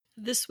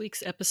This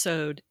week's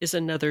episode is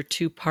another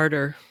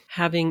two-parter,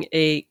 having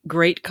a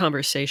great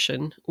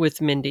conversation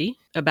with Mindy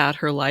about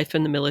her life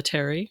in the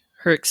military,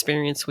 her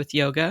experience with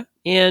yoga,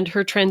 and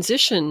her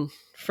transition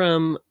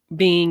from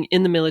being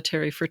in the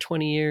military for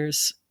 20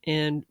 years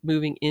and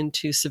moving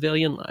into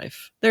civilian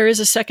life. There is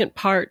a second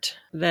part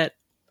that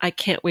I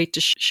can't wait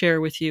to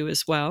share with you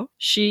as well.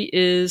 She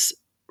is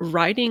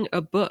writing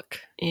a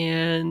book,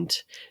 and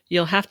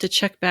you'll have to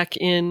check back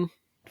in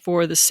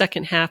for the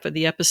second half of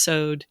the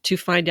episode to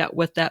find out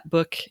what that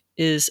book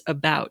is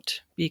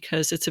about,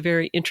 because it's a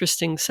very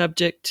interesting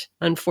subject,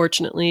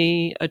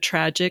 unfortunately a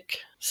tragic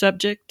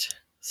subject.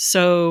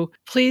 So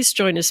please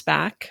join us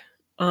back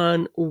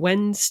on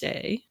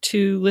Wednesday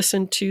to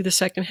listen to the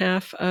second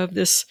half of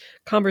this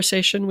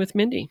conversation with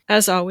Mindy.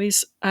 As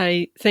always,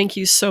 I thank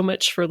you so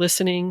much for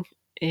listening.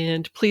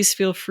 And please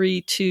feel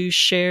free to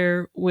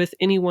share with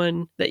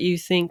anyone that you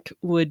think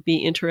would be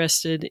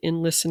interested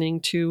in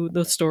listening to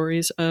the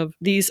stories of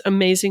these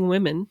amazing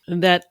women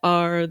that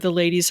are the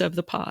ladies of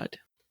the pod.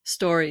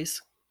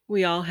 Stories.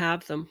 We all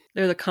have them.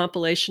 They're the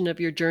compilation of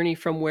your journey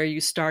from where you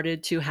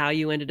started to how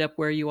you ended up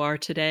where you are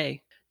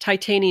today.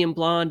 Titanium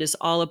Blonde is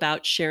all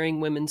about sharing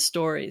women's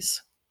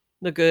stories.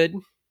 The good,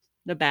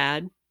 the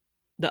bad,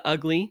 the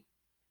ugly,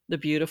 the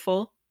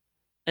beautiful,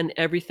 and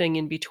everything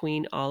in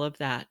between all of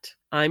that.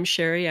 I'm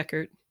Sherry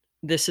Eckert.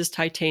 This is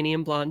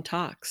Titanium Blonde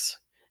Talks,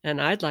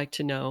 and I'd like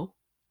to know,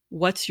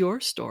 what's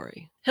your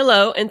story?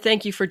 Hello, and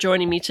thank you for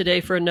joining me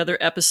today for another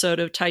episode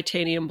of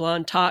Titanium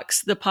Blonde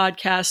Talks, the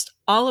podcast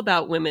all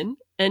about women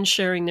and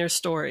sharing their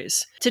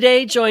stories.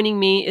 Today, joining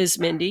me is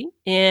Mindy,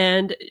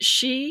 and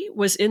she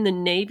was in the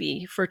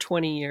Navy for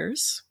 20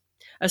 years.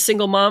 A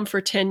single mom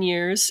for 10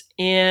 years,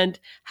 and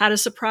had a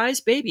surprise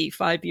baby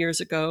 5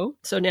 years ago.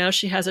 So now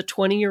she has a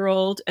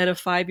 20-year-old and a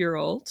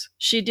 5-year-old.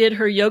 She did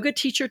her yoga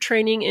teacher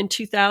training in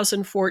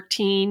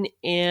 2014,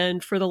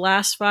 and for the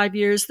last 5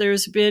 years,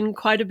 there's been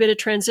quite a bit of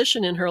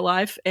transition in her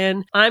life.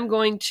 And I'm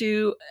going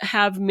to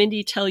have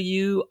Mindy tell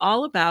you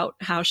all about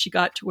how she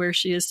got to where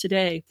she is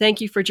today. Thank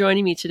you for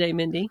joining me today,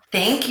 Mindy.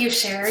 Thank you,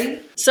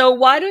 Sherry. So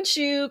why don't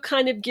you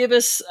kind of give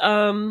us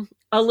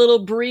a little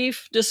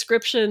brief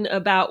description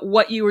about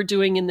what you were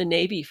doing in the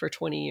Navy for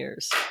 20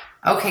 years.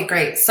 Okay,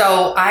 great.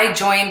 So I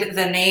joined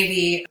the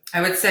Navy,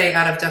 I would say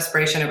out of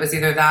desperation. It was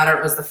either that or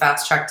it was the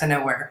fast track to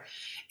nowhere.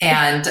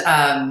 And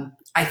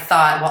I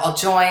thought, well, I'll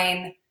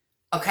join.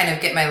 I'll kind of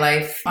get my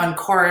life on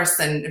course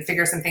and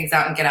figure some things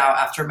out and get out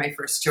after my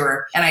first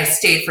tour. And I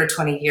stayed for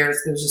 20 years.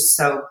 It was just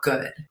so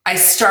good. I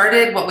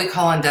started what we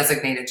call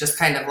undesignated, just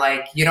kind of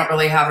like you don't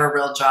really have a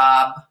real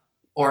job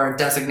or a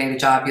designated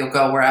job, you'll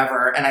go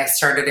wherever. And I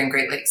started in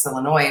Great Lakes,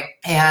 Illinois,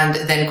 and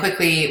then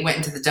quickly went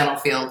into the dental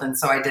field. And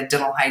so I did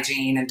dental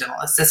hygiene and dental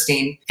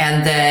assisting.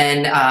 And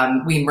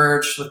then we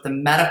merged with the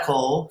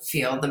medical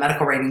field, the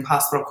medical rating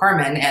hospital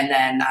corpsman. And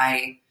then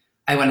I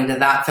went into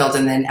that field.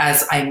 And then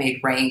as I made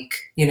rank,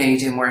 you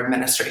do more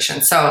administration.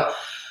 So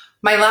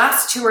my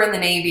last tour in the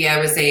Navy, I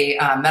was a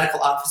medical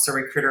officer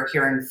recruiter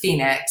here in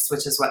Phoenix,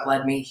 which is what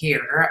led me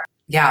here.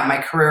 Yeah, my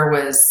career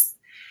was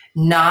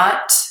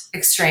not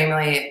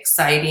extremely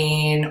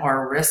exciting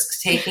or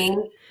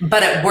risk-taking,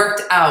 but it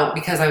worked out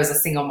because I was a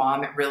single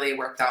mom. It really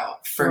worked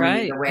out for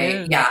me the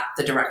way,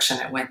 the direction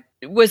it went.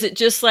 Was it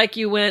just like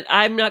you went,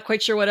 I'm not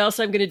quite sure what else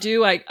I'm going to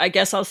do. I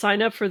guess I'll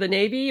sign up for the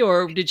Navy,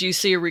 or did you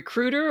see a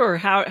recruiter, or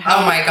how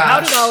oh my gosh. How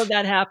did all of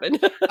that happen?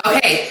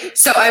 Okay.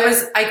 So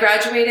I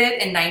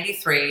graduated in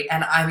 93,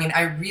 and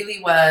I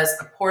really was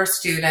a poor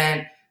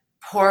student,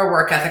 poor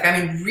work ethic.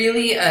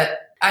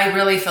 I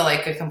really feel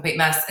like a complete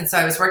mess. And so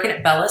I was working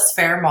at Bellis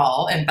Fair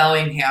Mall in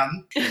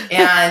Bellingham.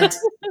 And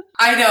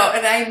I know,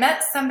 and I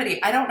met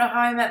somebody. I don't know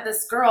how I met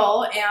this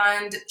girl.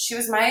 And she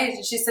was my age.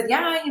 And she said,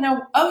 yeah,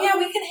 oh yeah,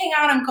 we can hang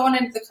out. I'm going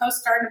into the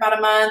Coast Guard in about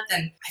a month.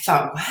 And I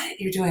thought, what?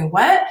 You're doing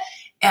what?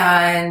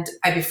 And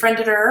I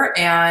befriended her,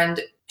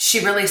 and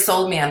she really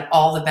sold me on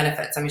all the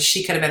benefits.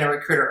 She could have been a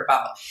recruiter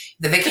about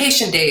the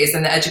vacation days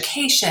and the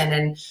education.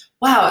 And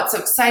wow, it's so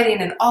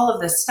exciting and all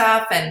of this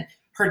stuff. And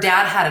her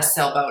dad had a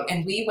sailboat,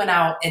 and we went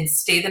out and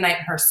stayed the night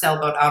in her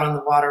sailboat out on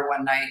the water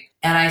one night.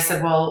 And I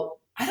said, well,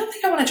 I don't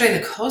think I want to join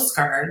the Coast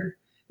Guard.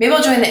 Maybe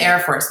I'll join the Air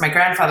Force. My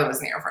grandfather was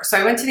in the Air Force. So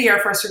I went to the Air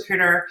Force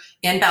recruiter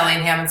in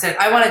Bellingham and said,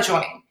 I want to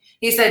join.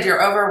 He said,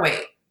 you're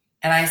overweight.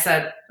 And I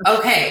said,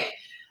 okay.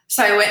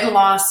 So I went and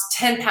lost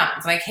 10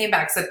 pounds. And I came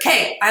back and said,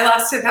 okay, I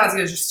lost 10 pounds. He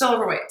goes, you're still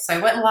overweight. So I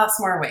went and lost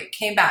more weight,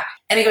 came back.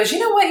 And he goes, you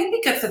know what? You'd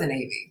be good for the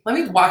Navy. Let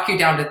me walk you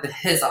down to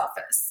his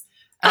office.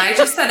 And I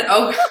just said,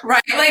 oh,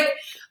 right. Like,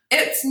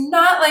 it's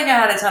not like I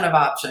had a ton of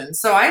options.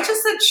 So I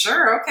just said,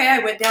 sure. Okay. I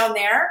went down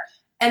there,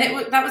 and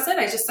that was it.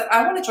 I just said,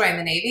 I want to join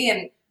the Navy.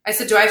 And I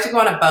said, do I have to go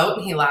on a boat?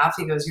 And he laughed.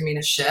 He goes, you mean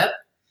a ship?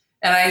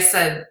 And I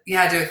said,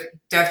 yeah, do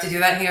I have to do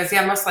that? And he goes,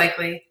 yeah, most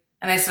likely.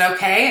 And I said,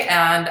 okay.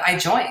 And I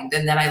joined.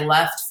 And then I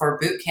left for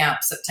boot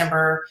camp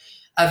September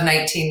of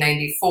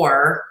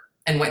 1994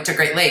 and went to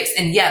Great Lakes.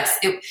 And yes,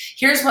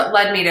 here's what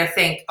led me to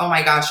think, oh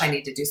my gosh, I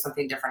need to do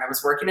something different. I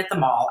was working at the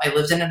mall. I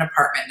lived in an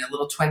apartment in a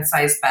little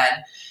twin-size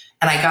bed.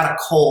 And I got a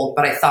cold,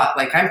 but I thought,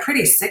 like, I'm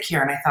pretty sick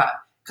here. And I thought,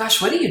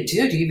 gosh, what do you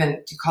do? Do you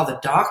call the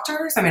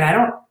doctors? I mean, I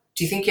don't,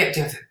 do you think you have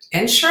to have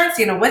insurance?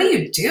 You know, what do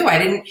you do?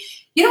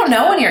 You don't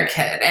know when you're a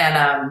kid.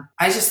 And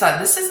I just thought,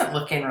 this isn't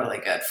looking really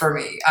good for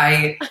me.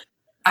 I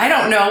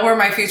don't know where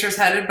my future's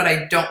headed, but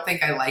I don't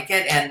think I like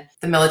it. And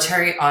the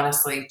military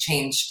honestly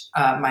changed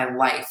my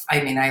life.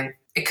 I mean,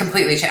 it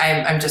completely changed.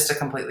 I'm just a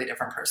completely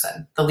different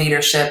person. The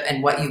leadership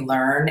and what you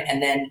learn,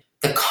 and then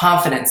the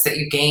confidence that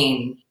you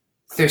gain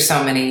through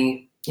so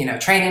many,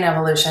 training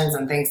evolutions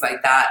and things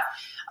like that.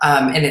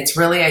 And it's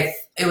really,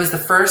 it was the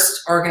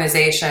first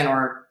organization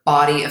or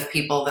body of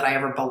people that I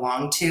ever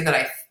belonged to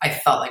that I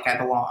felt like I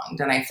belonged,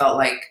 and I felt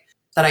like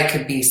that I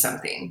could be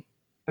something.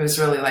 It was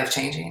really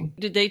life-changing.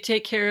 Did they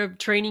take care of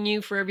training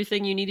you for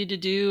everything you needed to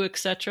do,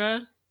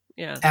 etc.?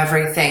 Yeah.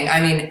 Everything.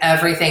 I mean,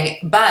 everything.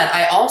 But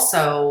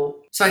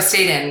so I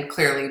stayed in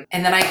clearly.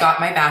 And then I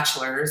got my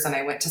bachelor's and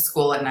I went to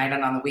school at night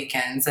and on the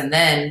weekends. And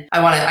then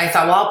I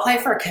thought, well, I'll apply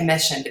for a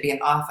commission to be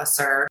an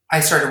officer. I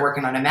started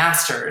working on a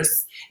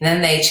master's. And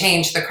then they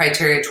changed the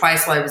criteria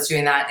twice while I was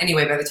doing that.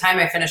 Anyway, by the time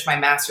I finished my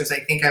master's, I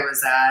think I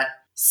was at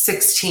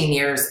 16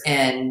 years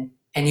in.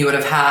 And I would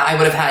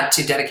have had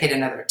to dedicate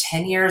another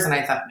 10 years. And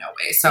I thought, no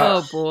way. So,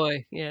 oh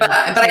boy. Yeah.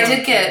 But I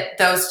did get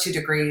those 2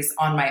 degrees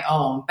on my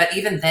own. But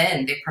even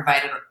then they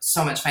provided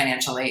so much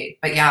financial aid.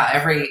 But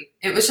yeah,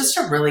 it was just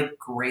a really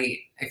great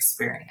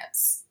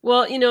experience.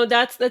 Well,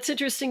 that's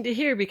interesting to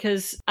hear,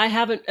 because I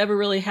haven't ever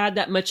really had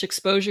that much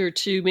exposure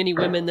to many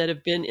women that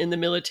have been in the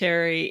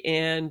military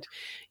and,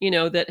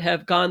 that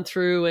have gone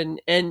through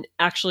and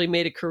actually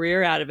made a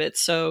career out of it.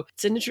 So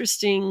it's an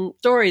interesting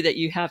story that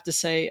you have to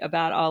say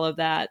about all of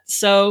that.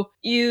 So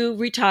you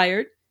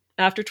retired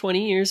after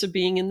 20 years of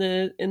being in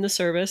the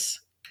service.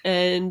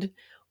 And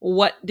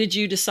what did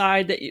you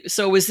decide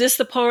so was this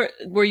the part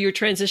where you were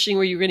transitioning,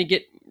 where you were going to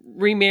get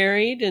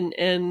remarried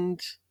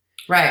and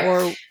right.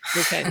 Or,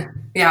 okay.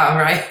 Yeah,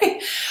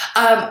 right.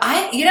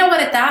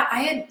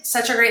 I had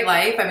such a great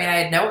life. I mean, I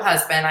had no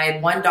husband. I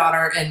had 1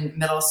 daughter in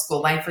middle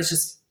school. Life was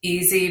just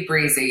easy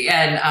breezy.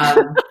 And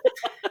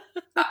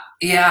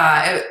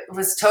yeah, it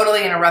was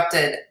totally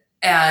interrupted,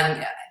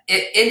 and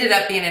it ended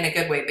up being in a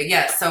good way. But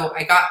yes, so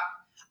I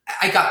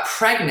got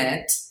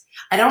pregnant.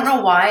 I don't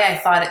know why I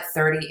thought at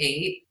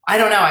 38. I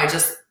don't know.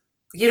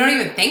 You don't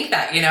even think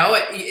that,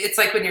 it's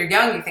like when you're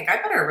young, you think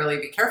I better really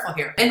be careful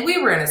here. And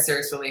we were in a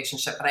serious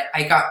relationship, but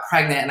I got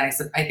pregnant and I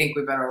said, I think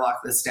we better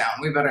lock this down.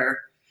 We better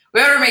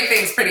make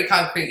things pretty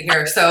concrete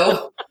here.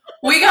 So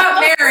we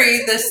got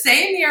married the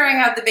same year I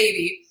had the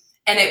baby,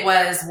 and it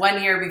was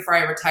 1 year before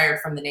I retired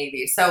from the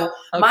Navy. So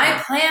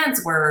My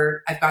plans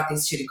were, I've got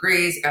these 2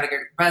 degrees, I got a good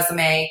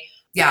resume.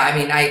 Yeah. I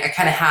mean, I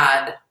kind of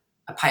had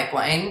a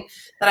pipeline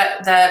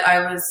that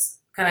I was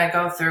going to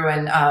go through,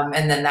 and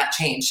then that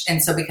changed.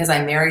 And so because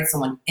I married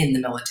someone in the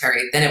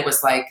military, then it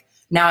was like,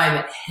 now I'm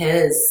at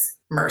his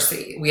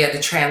mercy. We had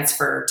to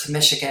transfer to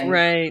Michigan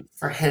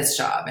for his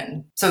job.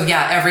 And so,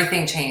 yeah,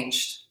 everything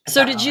changed.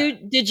 So did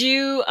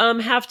you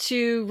have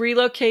to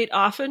relocate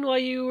often while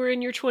you were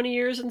in your 20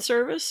 years in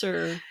service,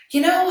 or?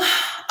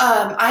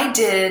 I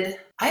did.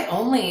 I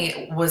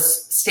only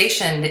was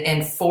stationed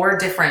in 4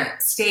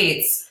 different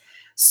states.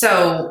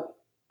 So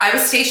I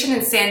was stationed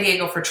in San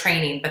Diego for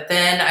training, but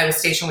then I was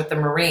stationed with the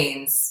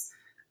Marines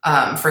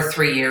for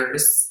 3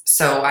 years.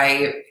 So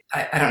I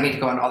don't need to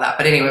go into all that.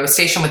 But anyway, I was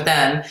stationed with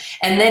them.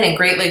 And then in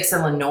Great Lakes,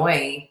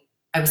 Illinois,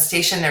 I was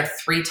stationed there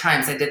 3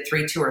 times. I did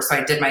 3 tours. So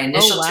I did my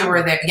initial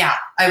tour there. Yeah,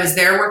 I was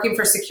there working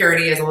for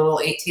security as a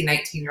little 18,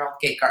 19-year-old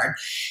gate guard.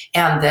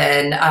 And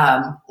then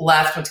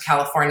left, went to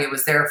California,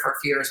 was there for a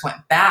few years,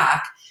 went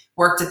back,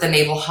 worked at the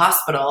Naval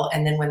Hospital.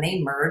 And then when they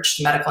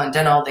merged medical and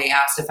dental, they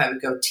asked if I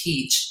would go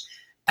teach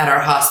at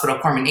our hospital,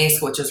 Corpsman A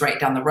School, which was right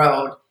down the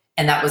road.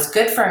 And that was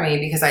good for me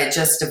because I had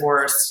just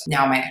divorced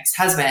now my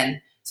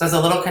ex-husband. So I was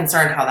a little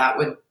concerned how that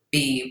would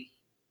be.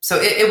 So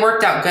it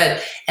worked out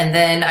good. And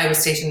then I was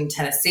stationed in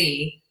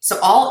Tennessee. So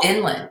all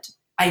inland.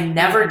 I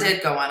never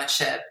did go on a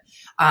ship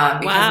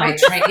because my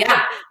train,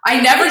 I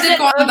never did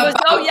go on the boat.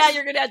 Oh yeah,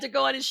 you're going to have to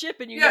go on a ship,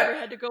 and you never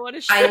had to go on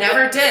a ship. I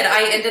never did.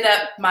 I ended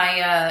up,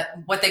 my,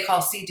 what they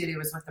call sea duty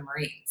was with the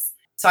Marines.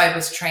 So I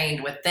was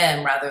trained with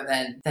them rather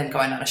than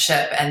going on a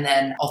ship, and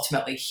then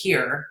ultimately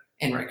here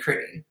in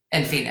recruiting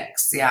in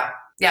Phoenix. Yeah.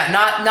 Yeah.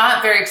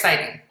 Not very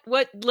exciting.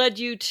 What led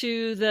you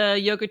to the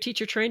yoga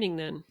teacher training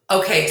then?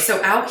 Okay.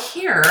 So out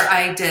here,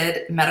 I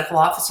did medical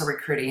officer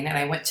recruiting, and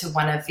I went to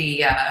one of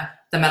the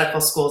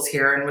medical schools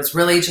here and was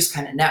really just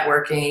kind of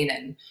networking.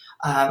 And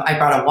I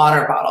brought a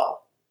water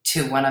bottle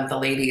to one of the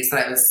ladies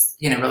that I was,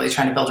 really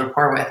trying to build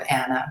rapport with.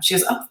 And she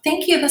goes, "Oh,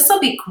 thank you. This will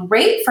be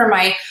great for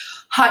my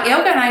hot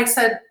yoga." And I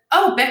said,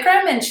 "Oh,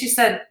 Bikram?" And she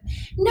said,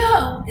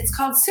 "No, it's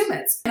called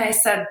Sumits." And I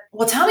said,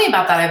 "Well, tell me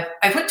about that.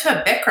 I went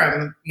to a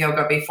Bikram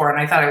yoga before and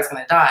I thought I was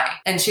going to die."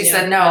 And she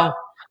said, no,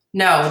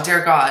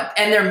 dear God.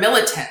 And they're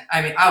militant.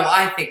 I mean,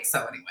 I think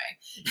so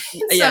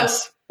anyway.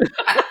 Yes.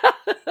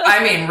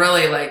 I mean,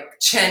 really like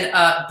chin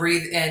up,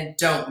 breathe in,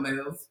 don't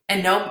move.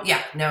 And no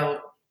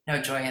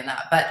joy in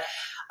that. But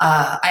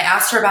I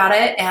asked her about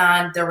it,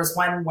 and there was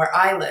one where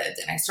I lived,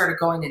 and I started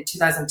going in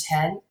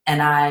 2010,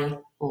 and I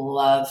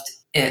loved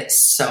it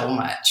so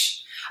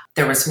much.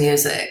 There was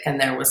music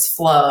and there was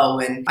flow,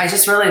 and I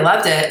just really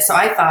loved it. So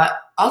I thought,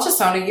 I'll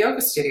just own a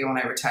yoga studio when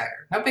I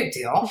retire. No big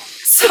deal.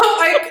 So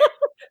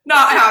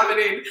not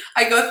happening.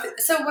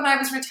 So when I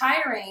was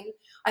retiring,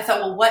 I thought,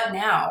 well, what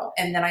now?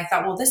 And then I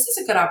thought, well, this is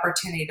a good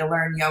opportunity to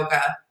learn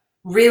yoga,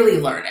 really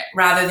learn it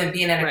rather than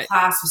being in a Right.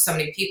 class with so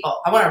many people.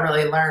 I want to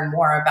really learn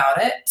more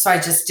about it. So I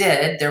just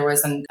did. There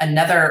was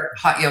another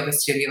hot yoga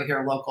studio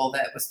here local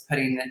that was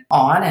putting it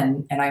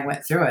on, and I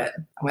went through it.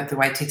 I went through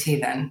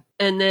YTT then.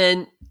 And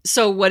then,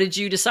 so what did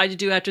you decide to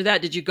do after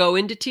that? Did you go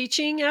into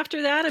teaching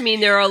after that? I mean,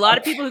 there are a lot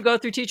of people who go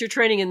through teacher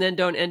training and then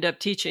don't end up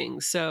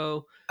teaching.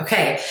 So,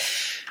 Okay.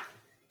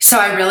 So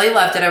I really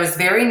loved it. I was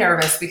very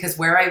nervous because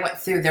where I went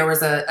through, there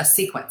was a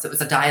sequence. It was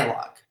a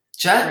dialogue.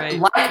 Just right.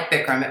 like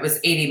Bikram, it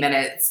was 80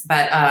 minutes,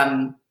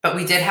 but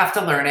we did have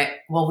to learn it.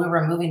 Well, we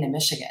were moving to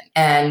Michigan,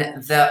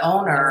 and the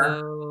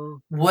owner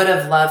would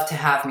have loved to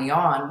have me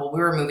on. Well, we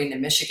were moving to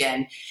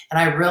Michigan, and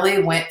I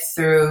really went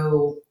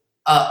through,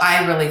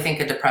 I really think,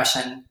 a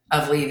depression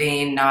of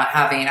leaving, not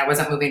having, I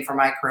wasn't moving for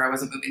my career. I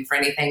wasn't moving for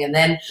anything. And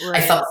then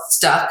Right. I felt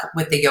stuck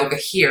with the yoga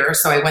here.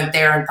 So I went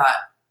there and thought,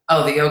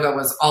 oh, the yoga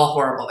was all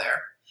horrible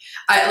there.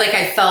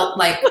 I felt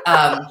like,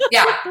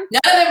 yeah,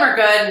 none of them are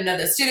good. No,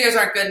 the studios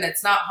aren't good and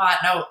it's not hot.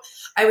 No,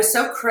 I was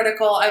so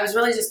critical. I was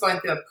really just going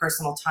through a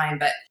personal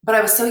time, but I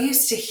was so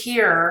used to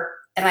here,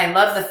 and I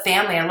love the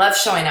family. I love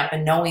showing up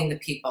and knowing the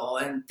people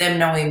and them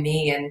knowing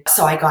me. And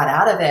so I got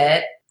out of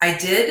it. I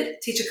did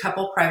teach a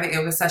couple private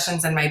yoga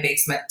sessions in my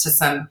basement to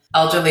some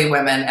elderly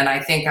women. And I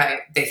think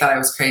they thought I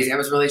was crazy. I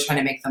was really trying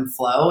to make them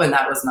flow, and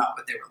that was not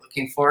what they were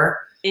looking for.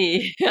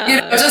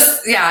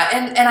 Yeah.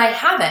 And I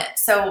haven't.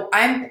 So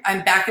I'm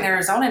back in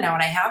Arizona now,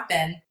 and I have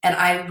been, and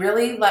I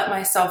really let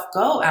myself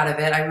go out of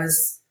it.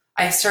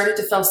 I started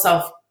to feel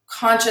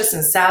self-conscious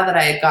and sad that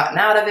I had gotten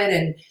out of it,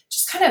 and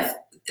just kind of,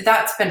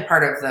 that's been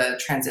part of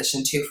the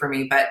transition too for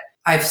me. But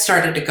I've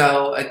started to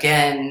go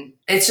again.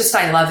 It's just,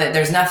 I love it.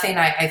 There's nothing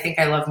I think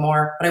I love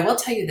more. But I will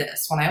tell you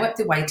this, when I went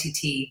through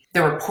YTT,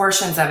 there were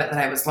portions of it that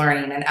I was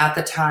learning. And at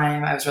the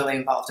time, I was really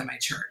involved in my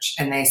church.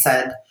 And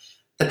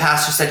the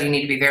pastor said, you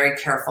need to be very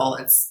careful.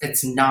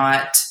 It's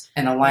not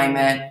in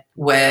alignment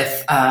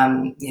with,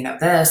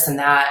 this and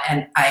that.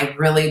 And I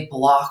really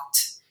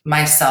blocked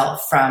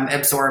myself from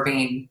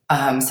absorbing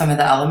some of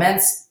the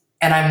elements.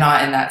 And I'm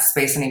not in that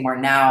space anymore.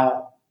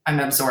 Now I'm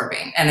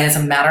absorbing. And as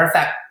a matter of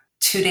fact,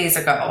 2 days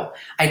ago,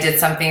 I did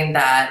something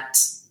that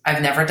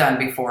I've never done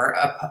before,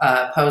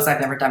 a pose I've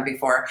never done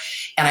before.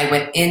 And I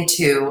went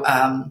into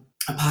a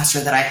posture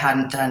that I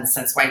hadn't done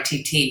since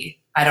YTT.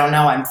 I don't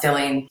know. I'm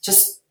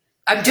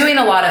doing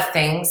a lot of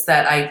things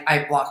that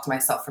I blocked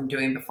myself from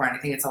doing before, and I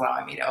think it's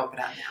allowing me to open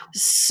up now.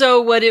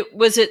 So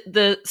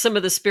some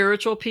of the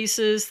spiritual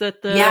pieces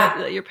that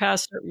that your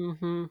pastor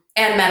and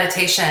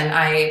meditation.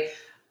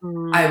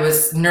 I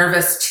was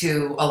nervous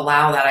to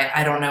allow that.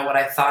 I don't know what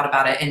I thought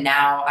about it, and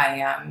now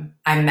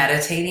I'm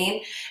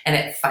meditating, and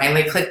it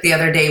finally clicked the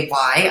other day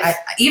why.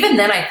 Even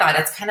then I thought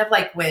it's kind of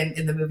like when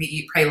in the movie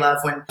Eat, Pray, Love,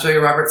 when Julia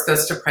Roberts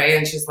goes to pray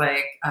and she's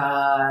like,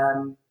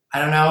 I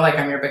don't know, like,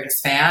 I'm your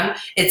biggest fan.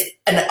 It's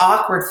an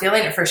awkward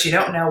feeling at first. You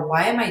don't know,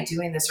 why am I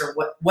doing this, or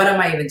what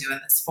am I even doing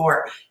this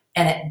for?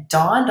 And it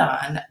dawned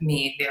on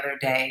me the other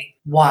day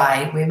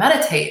why we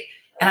meditate.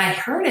 And I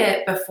heard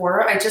it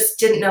before. I just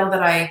didn't know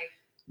that I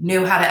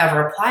knew how to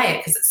ever apply it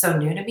because it's so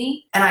new to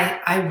me. And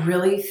I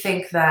really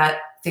think that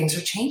things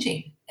are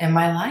changing in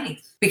my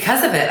life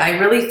because of it. I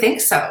really think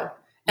so.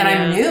 And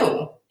I'm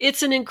new.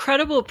 It's an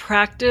incredible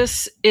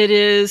practice.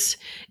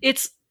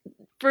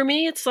 For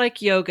me, it's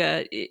like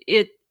yoga.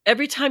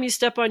 Every time you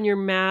step on your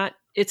mat,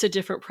 it's a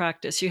different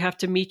practice. You have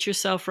to meet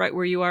yourself right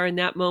where you are in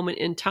that moment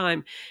in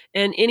time.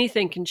 And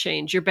anything can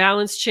change. Your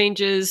balance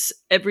changes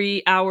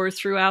every hour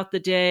throughout the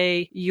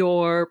day.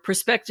 Your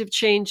perspective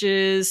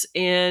changes.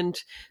 And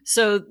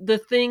so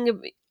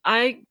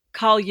I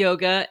call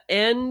yoga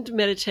and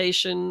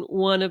meditation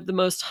one of the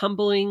most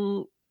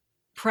humbling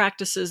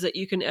practices that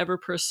you can ever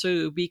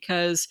pursue,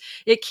 because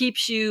it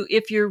keeps you,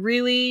 if you're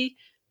really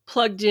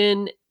plugged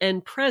in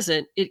and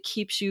present, it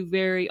keeps you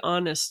very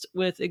honest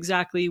with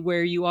exactly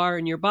where you are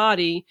in your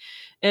body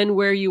and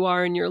where you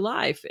are in your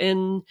life.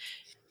 And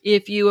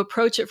if you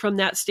approach it from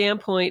that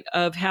standpoint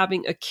of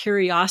having a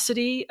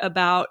curiosity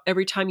about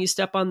every time you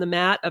step on the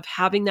mat, of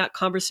having that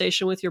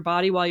conversation with your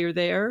body while you're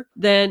there,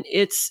 then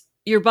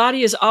your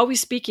body is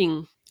always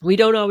speaking. We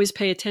don't always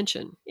pay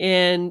attention.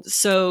 And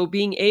so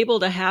being able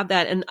to have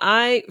that, and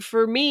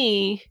for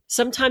me,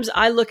 sometimes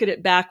I look at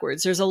it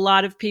backwards. There's a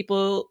lot of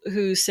people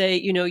who say,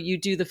 you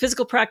do the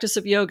physical practice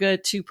of yoga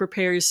to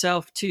prepare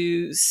yourself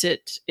to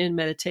sit in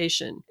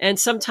meditation. And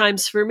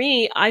sometimes for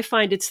me, I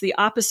find it's the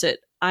opposite.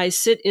 I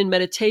sit in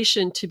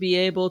meditation to be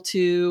able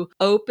to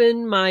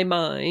open my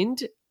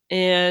mind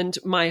and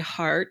my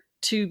heart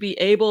to be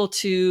able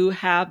to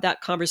have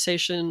that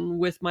conversation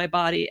with my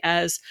body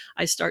as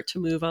I start to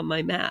move on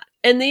my mat.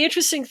 And the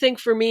interesting thing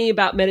for me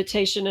about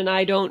meditation, and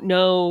I don't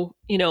know,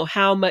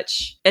 how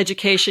much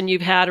education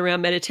you've had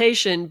around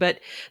meditation, but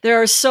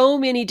there are so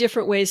many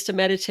different ways to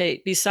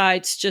meditate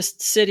besides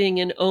just sitting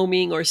and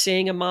oming or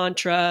saying a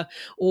mantra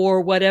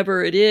or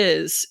whatever it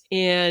is.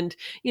 And,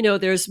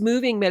 there's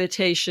moving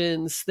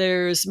meditations,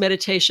 there's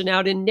meditation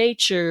out in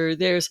nature,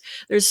 there's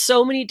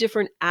so many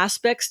different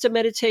aspects to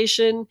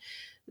meditation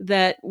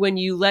that when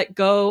you let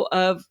go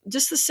of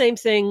just the same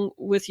thing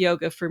with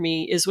yoga for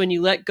me is when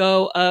you let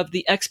go of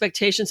the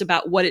expectations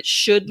about what it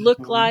should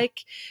look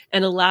like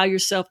and allow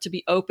yourself to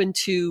be open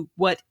to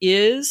what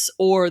is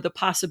or the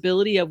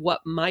possibility of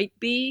what might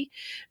be,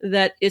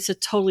 that it's a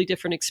totally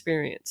different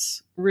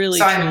experience. Really,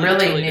 So I'm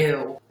really totally new.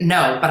 different.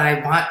 No, but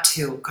I want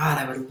to. God,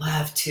 I would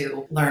love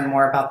to learn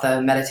more about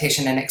the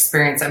meditation and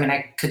experience. I mean,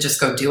 I could just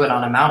go do it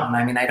on a mountain.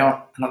 I mean, I don't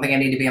think I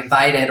need to be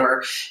invited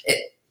or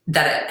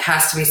that it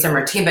has to be some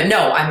routine. But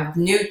no, I'm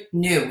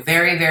new,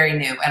 very, very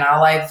new. And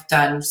all I've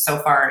done so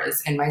far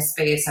is in my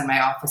space and my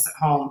office at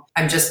home.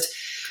 I'm just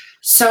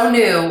so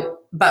new.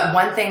 But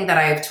one thing that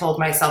I've told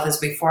myself is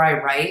before I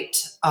write,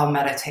 I'll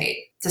meditate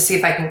to see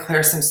if I can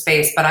clear some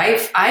space. But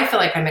I feel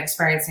like I'm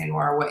experiencing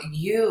more what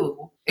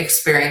you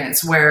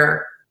experience,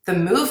 where the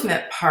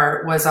movement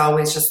part was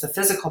always just the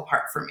physical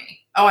part for me.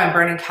 Oh, I'm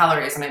burning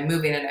calories and I'm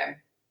moving and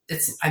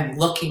I'm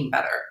looking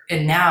better.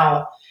 And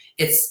now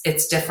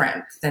it's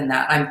different than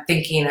that. I'm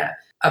thinking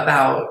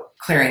about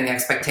clearing the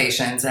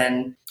expectations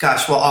and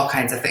all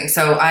kinds of things.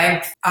 So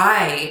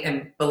I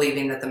am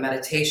believing that the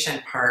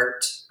meditation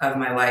part of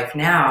my life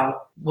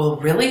now will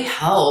really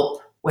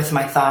help with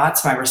my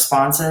thoughts, my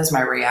responses,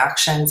 my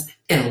reactions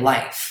in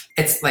life.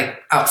 It's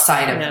like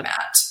outside of the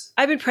mat.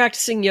 I've been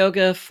practicing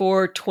yoga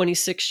for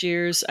 26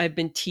 years. I've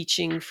been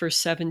teaching for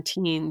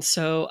 17.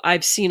 So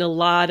I've seen a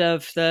lot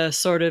of the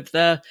sort of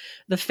the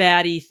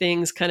fatty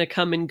things kind of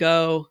come and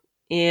go.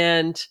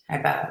 And I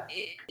bet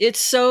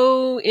it's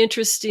so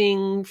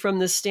interesting from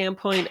the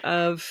standpoint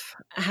of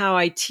how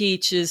I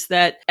teach is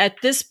that at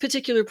this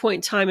particular point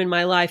in time in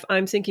my life,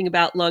 I'm thinking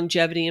about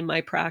longevity in my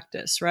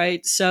practice,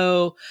 right?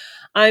 So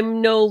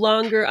I'm no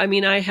longer,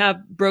 I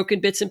have broken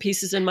bits and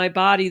pieces in my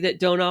body that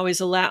don't always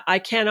I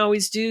can't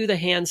always do the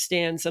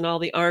handstands and all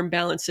the arm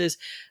balances,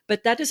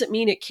 but that doesn't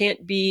mean it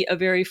can't be a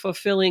very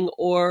fulfilling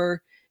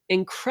or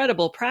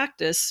incredible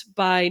practice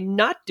by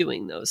not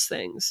doing those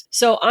things.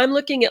 So I'm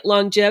looking at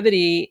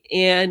longevity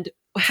and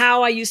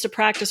how I used to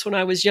practice when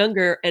I was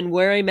younger and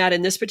where I'm at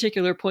in this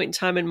particular point in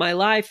time in my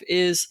life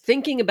is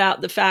thinking about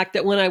the fact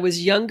that when I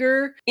was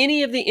younger,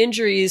 any of the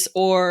injuries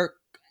or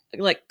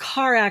like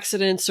car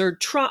accidents or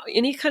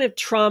any kind of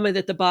trauma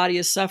that the body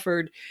has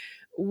suffered,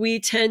 we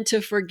tend to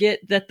forget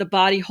that the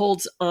body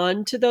holds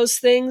on to those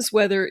things,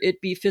 whether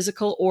it be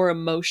physical or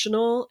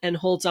emotional, and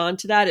holds on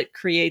to that. It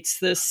creates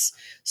this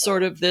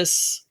sort of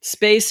this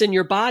space in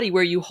your body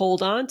where you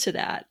hold on to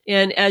that.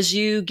 And as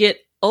you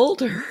get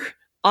older,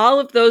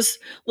 all of those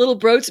little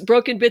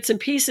broken bits and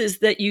pieces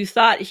that you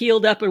thought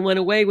healed up and went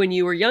away when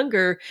you were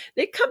younger,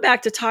 they come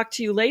back to talk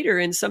to you later.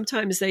 And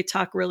sometimes they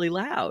talk really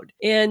loud.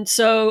 And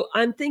so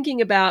I'm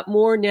thinking about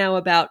more now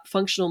about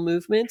functional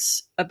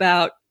movements,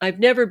 I've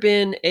never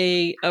been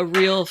a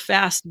real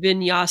fast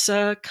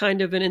vinyasa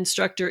kind of an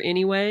instructor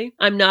anyway.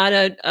 I'm not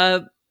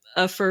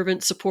a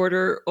fervent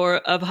supporter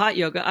of hot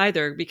yoga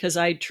either, because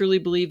I truly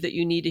believe that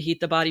you need to heat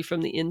the body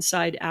from the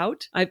inside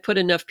out. I've put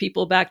enough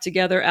people back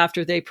together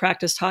after they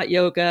practiced hot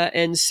yoga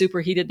and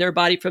superheated their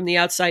body from the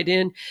outside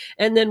in,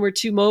 and then were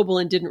too mobile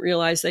and didn't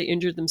realize they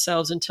injured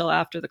themselves until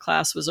after the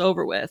class was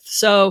over with.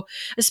 So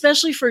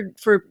especially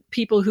for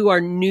people who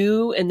are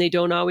new and they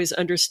don't always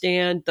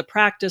understand the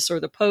practice or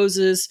the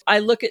poses, I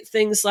look at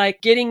things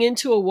like getting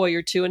into a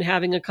Warrior Two and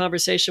having a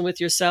conversation with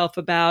yourself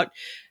about,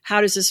 how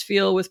does this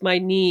feel with my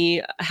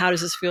knee? How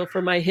does this feel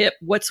for my hip?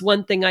 What's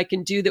one thing I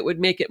can do that would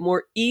make it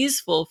more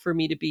easeful for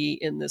me to be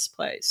in this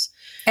place?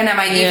 And am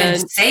I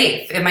even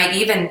safe? Am I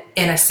even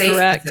in a safe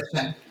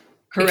position?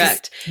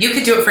 Correct. Because you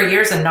could do it for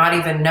years and not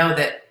even know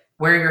that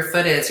where your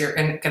foot is, you're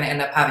going to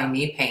end up having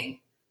knee pain.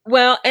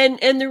 Well,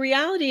 and the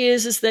reality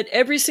is that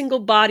every single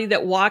body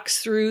that walks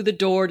through the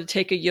door to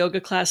take a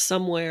yoga class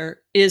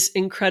somewhere is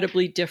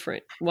incredibly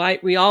different,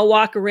 right? We all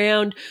walk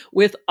around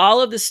with all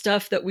of the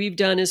stuff that we've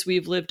done as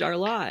we've lived our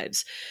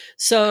lives.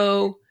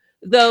 So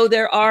though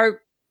there are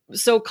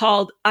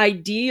so-called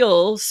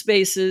ideal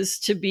spaces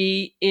to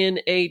be in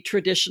a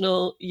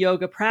traditional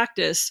yoga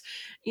practice,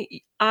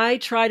 I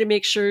try to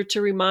make sure to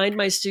remind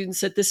my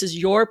students that this is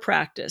your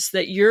practice,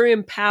 that you're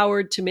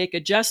empowered to make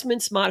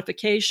adjustments,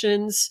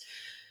 modifications,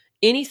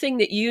 anything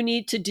that you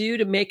need to do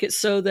to make it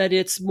so that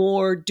it's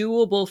more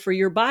doable for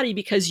your body,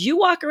 because you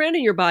walk around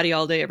in your body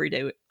all day, every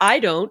day. I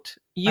don't.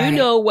 You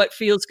know what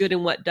feels good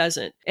and what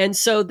doesn't. And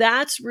so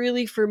that's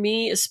really, for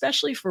me,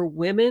 especially for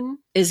women,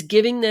 is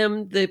giving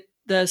them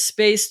the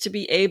space to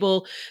be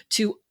able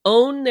to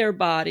own their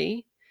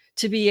body,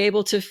 to be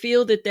able to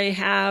feel that they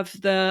have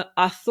the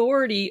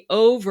authority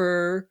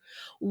over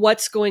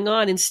what's going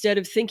on, instead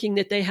of thinking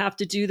that they have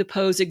to do the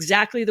pose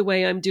exactly the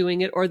way I'm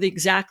doing it or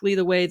exactly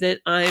the way that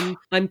I'm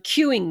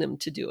cueing them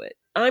to do it.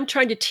 I'm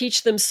trying to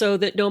teach them so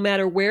that no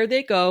matter where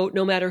they go,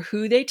 no matter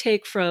who they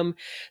take from,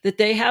 that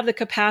they have the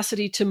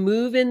capacity to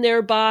move in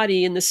their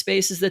body in the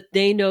spaces that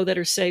they know that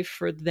are safe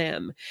for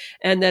them.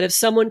 And that if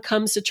someone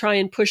comes to try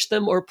and push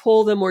them or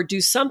pull them or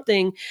do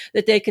something,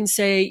 that they can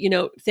say,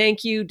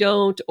 thank you,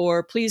 don't,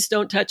 or please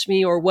don't touch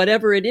me, or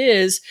whatever it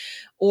is,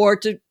 or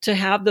to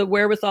have the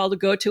wherewithal to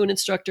go to an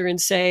instructor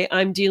and say,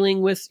 I'm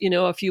dealing with,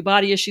 a few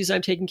body issues.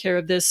 I'm taking care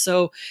of this.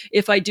 So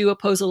if I do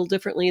oppose a little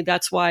differently,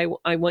 that's why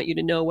I want you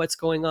to know what's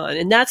going on.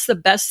 And that's the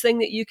best thing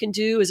that you can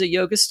do as a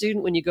yoga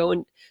student when you go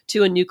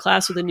into a new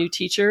class with a new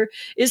teacher,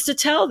 is to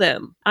tell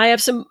them, I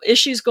have some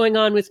issues going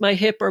on with my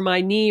hip or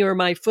my knee or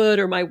my foot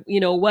or my,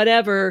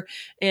 whatever,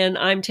 and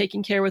I'm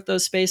taking care with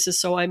those spaces.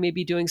 So I may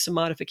be doing some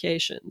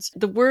modifications.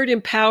 The word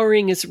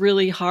empowering is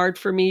really hard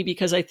for me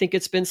because I think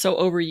it's been so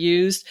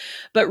overused.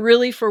 But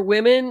really for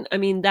women, I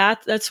mean,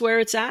 that's where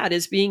it's at,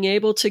 is being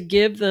able to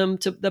give them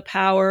the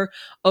power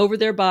over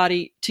their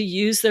body, to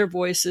use their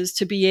voices,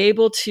 to be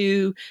able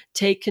to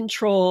take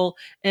control,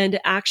 and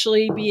to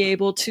actually be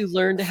able to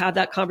learn to have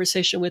that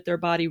conversation with their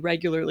body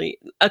regularly.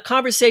 A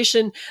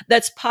conversation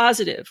that's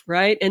positive,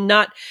 right? And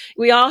not,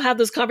 we all have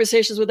those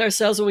conversations with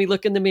ourselves when we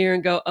look in the mirror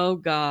and go, oh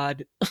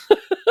God.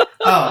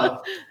 Oh,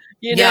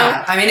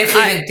 yeah. I mean, if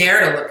we even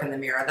dare to look in the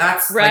mirror,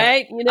 that's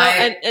right. And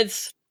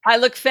I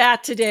look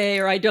fat today,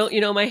 or I don't,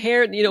 my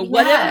hair,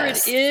 whatever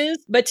it is,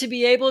 but to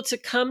be able to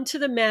come to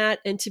the mat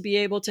and to be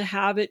able to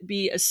have it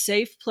be a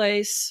safe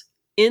place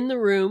in the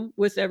room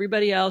with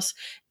everybody else,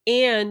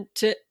 and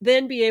to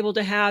then be able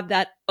to have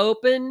that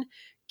open,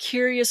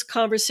 curious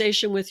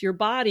conversation with your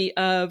body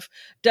of,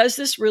 does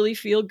this really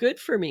feel good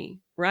for me?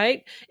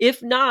 Right?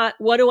 If not,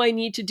 what do I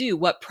need to do?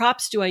 What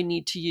props do I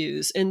need to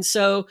use? And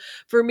so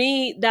for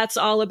me, that's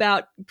all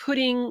about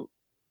putting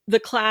the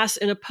class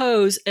in a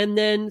pose and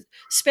then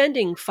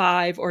spending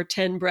 5 or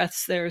 10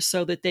 breaths there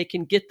so that they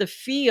can get the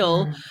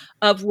feel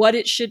of what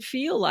it should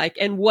feel like.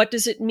 And what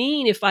does it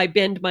mean if I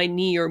bend my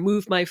knee or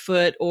move my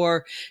foot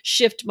or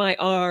shift my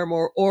arm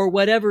or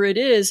whatever it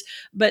is.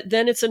 But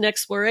then it's an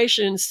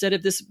exploration instead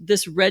of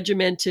this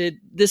regimented,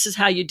 this is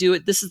how you do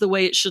it, this is the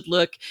way it should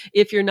look.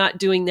 If you're not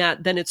doing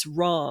that, then it's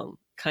wrong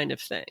kind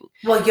of thing.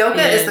 Well,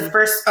 yoga is the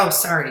first, go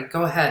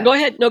ahead. Go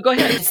ahead. No, go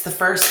ahead. It's the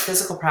first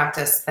physical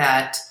practice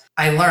that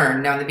I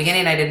learned. Now, in the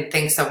beginning, I didn't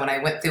think so. When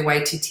I went through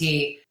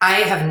YTT, I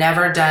have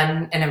never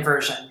done an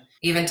inversion,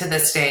 even to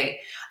this day.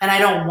 And I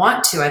don't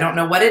want to. I don't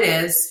know what it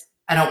is.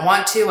 I don't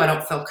want to. I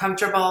don't feel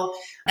comfortable.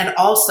 And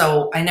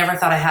also, I never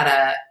thought I had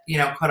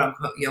a, quote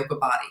unquote, yoga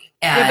body.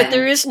 Yeah, but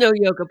there is no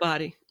yoga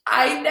body.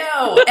 I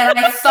know. And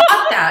I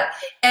thought that.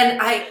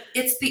 And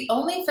it's the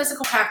only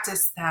physical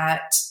practice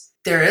that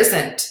there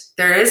isn't.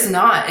 There is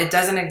not. It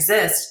doesn't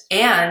exist.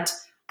 And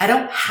I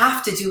don't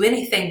have to do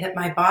anything that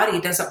my body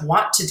doesn't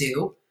want to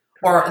do,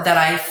 or that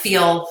I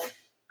feel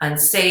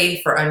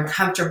unsafe or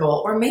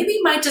uncomfortable, or maybe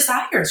my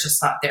desire is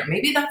just not there.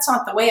 Maybe that's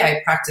not the way I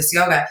practice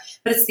yoga,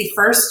 but it's the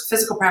first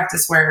physical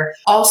practice where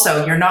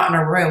also you're not in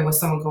a room with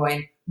someone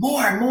going,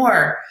 more, 5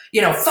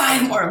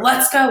 more,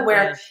 let's go,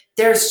 where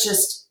there's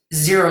just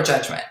zero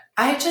judgment.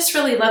 I just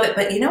really love it.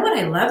 But you know what?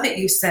 I love that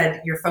you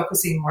said you're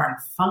focusing more on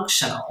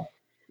functional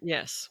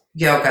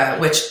yoga,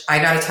 which I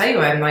got to tell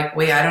you, I'm like,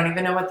 wait, I don't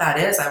even know what that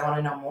is. I want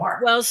to know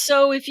more. Well,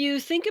 so if you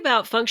think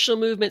about functional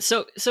movement,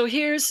 so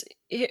here's,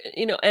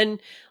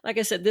 and like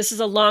I said, this is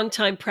a long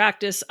time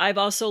practice. I've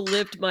also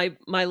lived my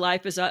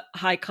life as a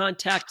high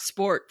contact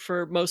sport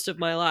for most of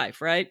my life,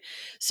 right?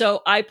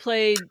 So I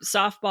played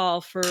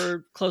softball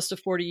for close to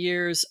 40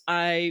 years.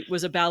 I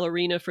was a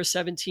ballerina for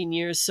 17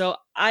 years. So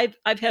I've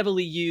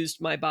heavily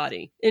used my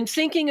body. In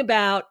thinking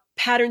about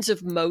patterns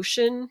of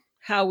motion,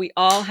 how we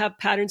all have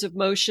patterns of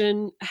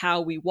motion, how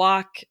we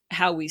walk,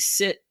 how we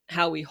sit,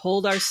 how we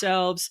hold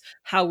ourselves,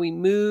 how we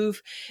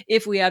move.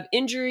 If we have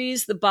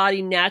injuries, the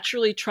body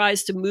naturally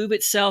tries to move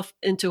itself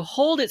and to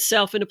hold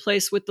itself in a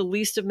place with the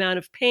least amount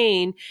of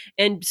pain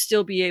and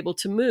still be able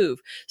to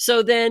move.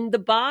 So then the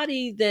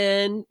body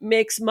then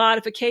makes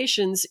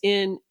modifications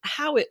in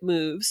how it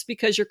moves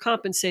because you're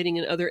compensating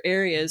in other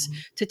areas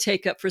to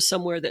take up for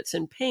somewhere that's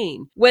in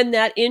pain. When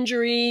that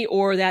injury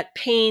or that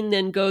pain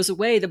then goes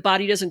away, the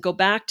body doesn't go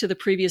back to the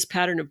previous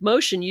pattern of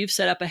motion. You've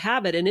set up a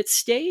habit and it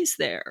stays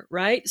there,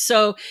 right?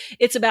 So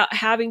it's about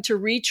having to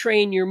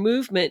retrain your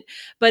movement.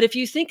 But if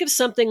you think of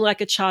something like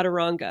a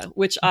chaturanga,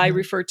 which I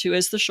refer to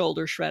as the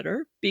shoulder shredder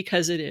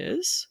because it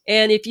is,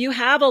 and if you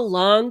have a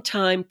long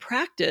time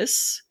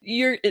practice,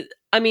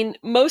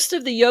 most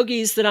of the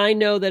yogis that I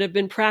know that have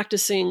been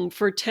practicing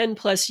for 10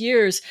 plus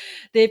years,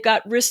 they've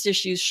got wrist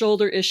issues,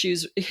 shoulder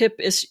issues, hip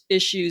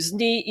issues,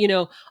 knee,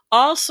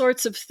 all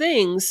sorts of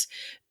things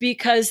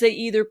because they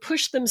either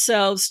push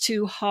themselves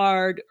too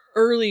hard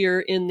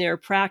earlier in their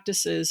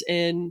practices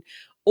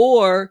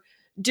or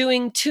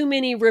doing too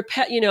many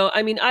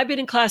I've been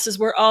in classes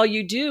where all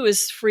you do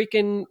is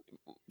freaking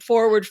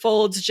forward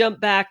folds, jump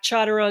back,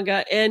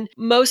 chaturanga. And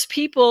most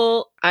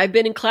people I've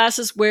been in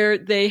classes where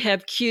they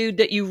have cued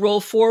that you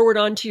roll forward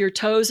onto your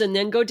toes and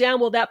then go down.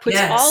 Well, that puts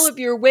all Yes. of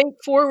your weight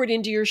forward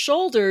into your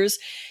shoulders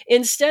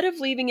instead of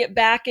leaving it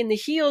back in the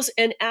heels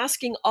and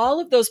asking all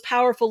of those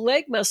powerful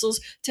leg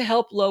muscles to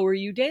help lower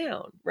you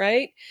down,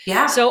 right?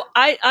 Yeah. So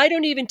I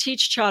don't even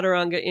teach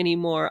chaturanga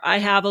anymore. I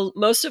have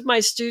most of my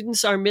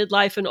students are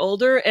midlife and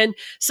older, and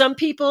some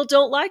people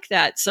don't like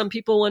that. Some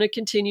people want to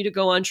continue to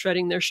go on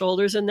shredding their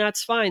shoulders, and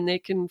that's fine. They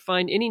can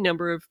find any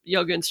number of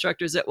yoga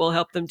instructors that will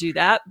help them do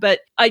that.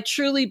 But I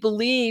truly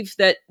believe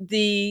that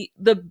the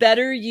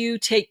better you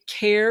take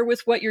care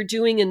with what you're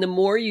doing and the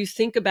more you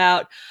think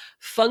about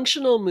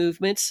functional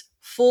movements,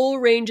 full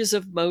ranges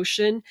of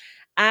motion,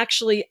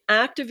 actually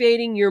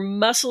activating your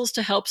muscles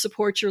to help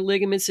support your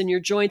ligaments and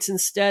your joints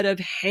instead of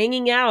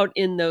hanging out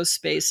in those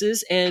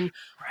spaces and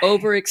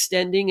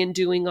overextending and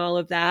doing all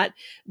of that,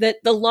 that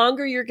the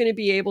longer you're going to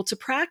be able to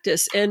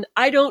practice. And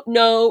I don't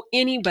know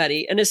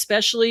anybody, and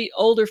especially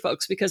older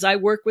folks, because I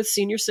work with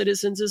senior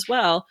citizens as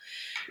well.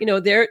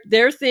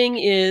 Their thing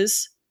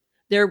is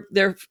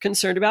they're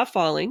concerned about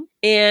falling,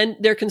 and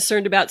they're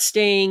concerned about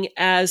staying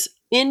as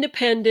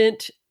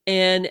independent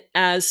and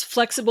as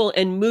flexible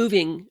and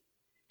moving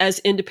as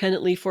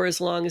independently for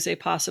as long as they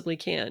possibly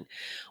can.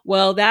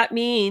 Well, that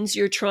means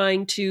you're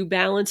trying to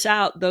balance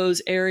out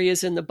those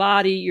areas in the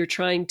body. You're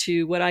trying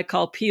to, what I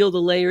call, peel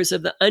the layers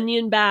of the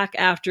onion back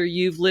after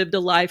you've lived a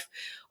life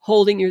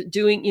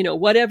doing,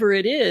 whatever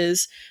it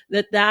is,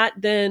 that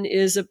then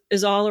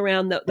is all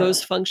around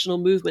those functional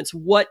movements.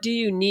 What do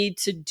you need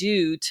to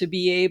do to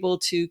be able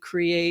to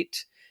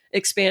create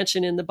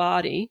expansion in the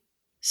body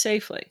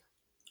safely?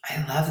 I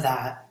love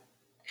that.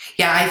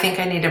 Yeah, I think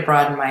I need to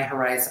broaden my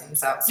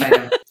horizons outside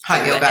of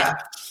hot yoga.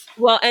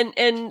 Well,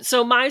 and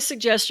so my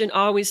suggestion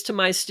always to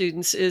my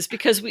students is,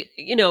 because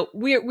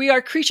we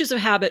are creatures of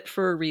habit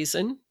for a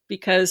reason,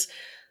 because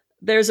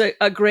there's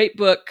a great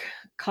book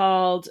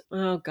called,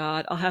 oh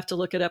God, I'll have to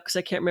look it up because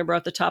I can't remember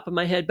off the top of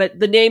my head, but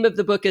the name of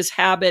the book is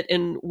Habit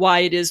and Why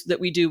It Is That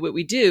We Do What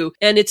We Do.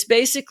 And it's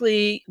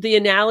basically, the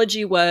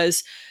analogy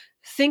was,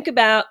 think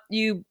about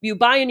you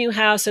buy a new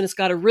house and it's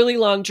got a really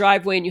long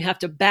driveway and you have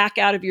to back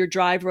out of your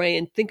driveway,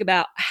 and think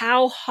about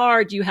how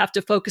hard you have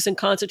to focus and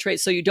concentrate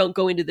so you don't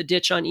go into the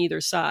ditch on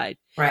either side.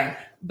 Right.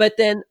 But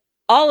then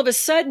all of a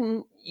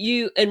sudden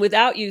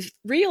without you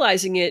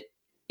realizing it,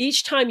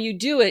 each time you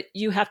do it,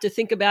 you have to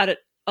think about it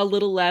a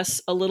little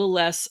less, a little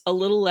less, a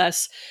little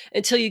less,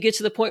 until you get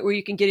to the point where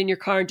you can get in your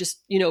car and just,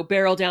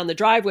 barrel down the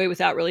driveway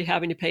without really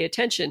having to pay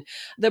attention.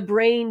 The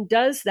brain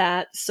does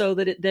that so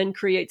that it then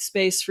creates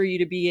space for you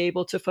to be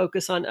able to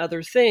focus on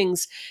other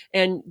things.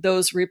 And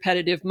those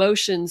repetitive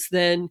motions,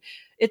 then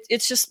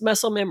it's just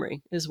muscle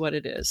memory is what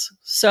it is.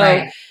 So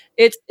right.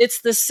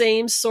 It's the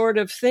same sort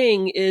of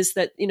thing, is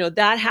that,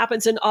 that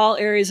happens in all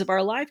areas of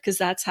our life because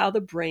that's how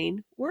the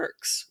brain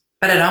works.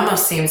 But it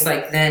almost seems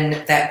like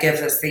then that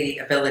gives us the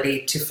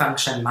ability to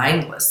function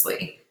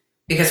mindlessly,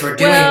 because we're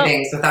doing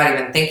things without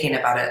even thinking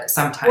about it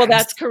sometimes. Well,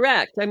 that's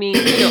correct. I mean,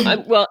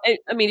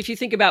 if you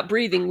think about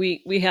breathing,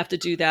 we have to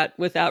do that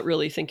without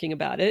really thinking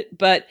about it.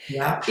 But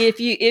if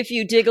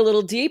you dig a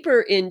little deeper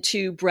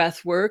into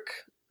breath work,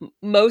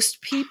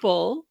 most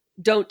people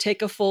don't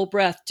take a full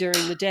breath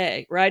during the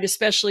day, right?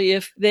 Especially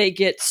if they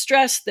get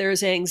stressed,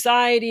 there's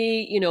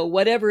anxiety,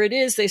 whatever it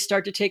is, they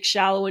start to take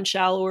shallow and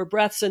shallower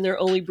breaths, and they're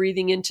only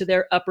breathing into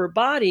their upper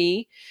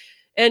body.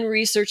 And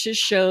research has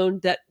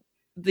shown that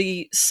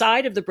the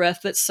side of the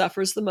breath that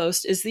suffers the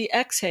most is the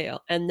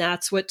exhale. And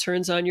that's what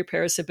turns on your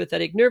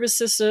parasympathetic nervous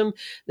system,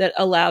 that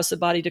allows the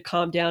body to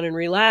calm down and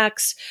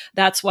relax.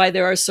 That's why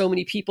there are so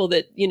many people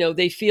that,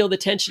 they feel the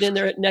tension in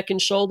their neck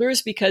and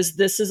shoulders, because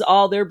this is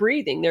all they're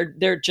breathing.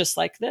 They're just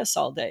like this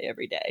all day,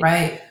 every day.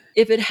 Right.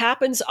 If it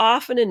happens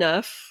often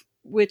enough,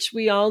 which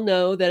we all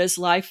know that as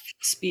life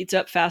speeds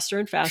up faster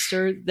and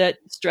faster, that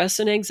stress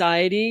and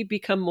anxiety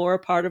become more a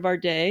part of our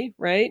day,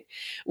 right?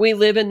 We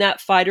live in that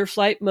fight or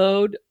flight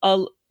mode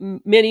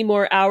many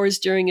more hours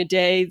during a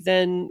day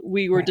than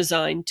we were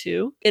designed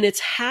to. And it's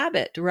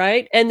habit,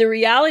 right? And the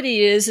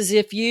reality is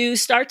if you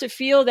start to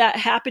feel that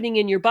happening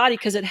in your body,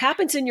 because it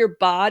happens in your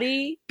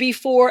body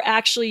before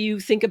actually you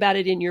think about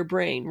it in your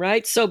brain,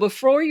 right? So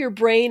before your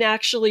brain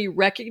actually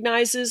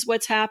recognizes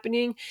what's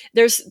happening,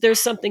 there's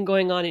something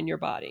going on in your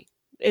body.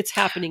 It's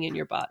happening in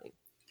your body.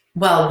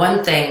 Well,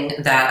 one thing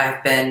that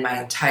I've been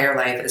my entire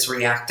life is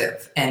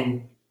reactive,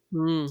 and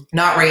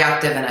not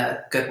reactive in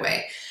a good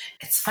way.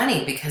 It's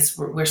funny because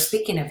we're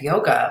speaking of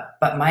yoga,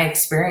 but my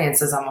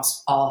experience is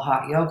almost all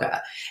hot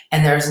yoga,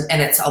 and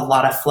it's a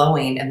lot of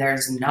flowing, and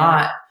there's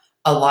not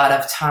a lot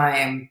of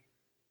time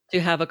to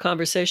have a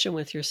conversation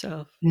with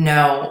yourself.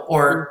 No,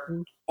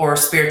 or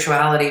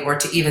spirituality, or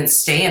to even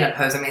stay in a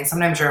pose. I mean,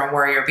 sometimes you're in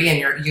warrior B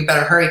and you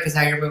better hurry because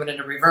now you're moving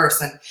into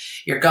reverse and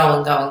you're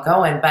going.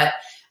 But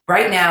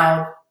right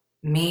now,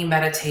 me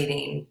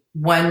meditating,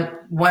 one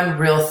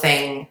real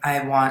thing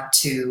I want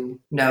to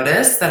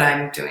notice that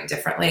I'm doing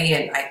differently,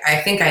 and I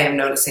think I am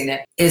noticing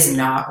it, is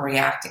not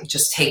reacting,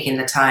 just taking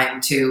the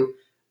time to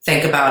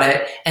think about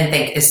it and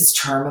think, is this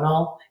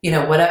terminal?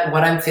 What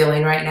I'm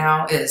feeling right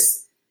now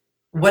is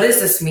what does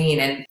this mean?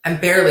 And I'm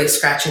barely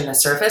scratching the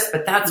surface,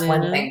 but that's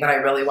one Yeah. thing that I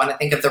really want to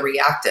think of, the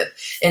reactive.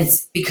 And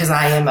because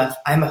I'm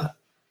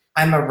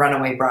a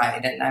runaway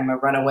bride, and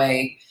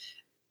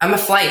I'm a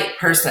flight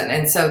person.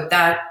 And so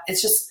that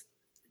it's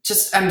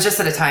I'm just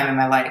at a time in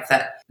my life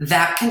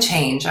that can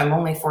change. I'm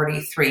only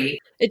 43.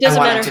 It I doesn't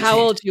want matter it to how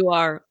change. old you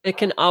are. It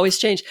can always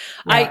change.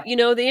 Yeah.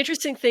 The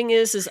interesting thing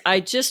is I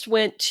just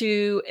went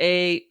to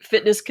a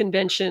fitness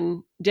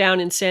convention down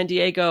in San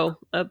Diego,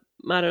 I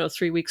don't know,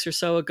 3 weeks or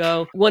so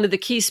ago. One of the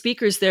key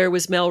speakers there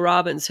was Mel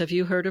Robbins. Have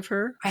you heard of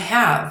her? I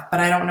have, but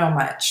I don't know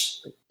much.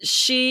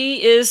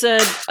 She is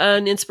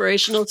an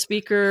inspirational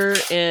speaker,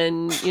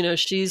 and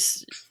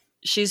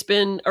she's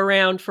been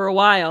around for a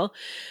while,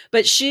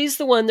 but she's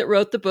the one that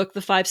wrote the book,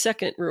 The 5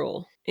 Second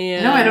Rule.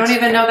 No, I And don't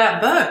even know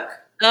that book.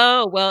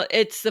 oh, well,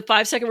 it's the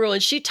 5 second rule.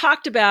 And she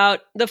talked about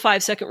the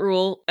 5 second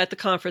rule at the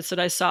conference that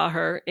I saw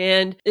her.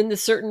 And in the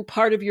certain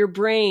part of your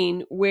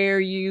brain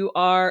where you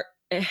are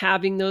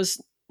having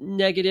those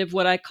negative,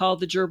 what I call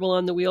the gerbil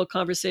on the wheel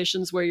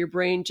conversations, where your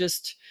brain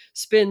just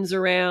spins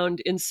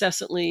around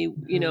incessantly,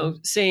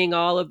 Mhm. saying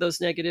all of those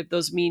negative,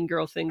 those mean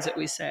girl things that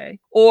we say.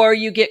 Or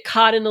you get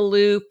caught in a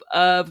loop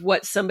of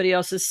what somebody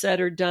else has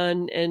said or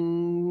done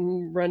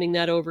and running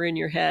that over in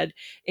your head.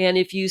 And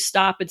if you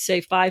stop and say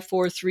 5,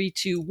 4, 3,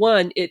 2,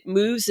 1, it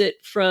moves it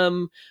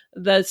from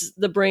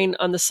the brain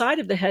on the side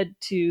of the head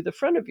to the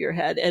front of your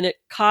head. And it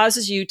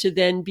causes you to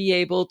then be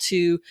able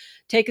to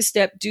take a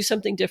step, do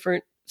something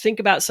different, think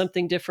about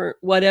something different,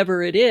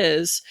 whatever it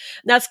is.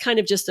 And that's kind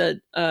of just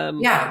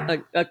Yeah.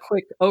 a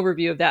quick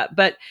overview of that.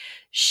 But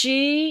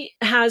she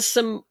has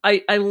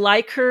I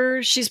like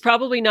her. She's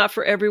probably not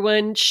for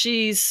everyone.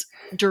 She's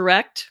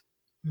direct.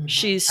 Mhm.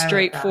 She's I like that.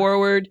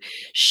 straightforward.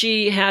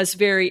 She has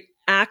very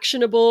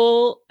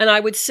actionable, and I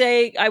would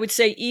say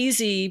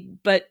easy,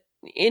 but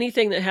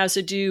anything that has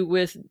to do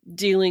with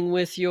dealing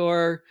with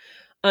your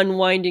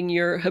unwinding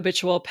your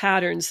habitual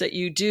patterns that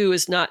you do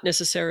is not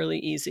necessarily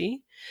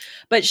easy.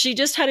 But she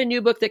just had a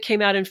new book that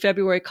came out in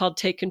February called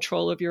Take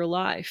Control of Your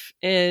Life.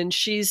 And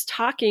she's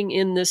talking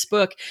in this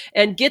book,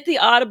 and get the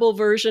Audible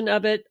version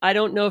of it. I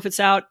don't know if it's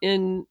out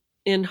in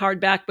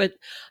hardback, but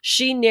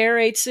she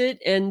narrates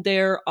it, and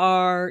there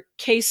are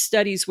case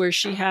studies where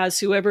she has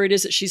whoever it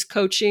is that she's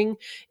coaching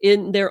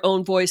in their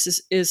own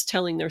voice is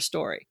telling their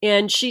story.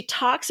 And she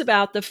talks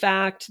about the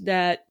fact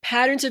that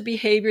patterns of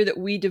behavior that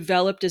we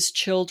developed as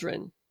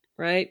children,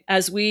 right,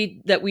 that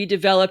we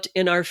developed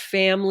in our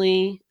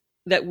family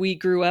that we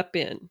grew up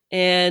in,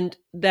 and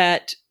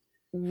that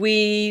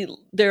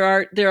there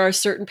are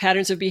certain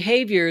patterns of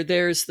behavior.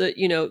 There's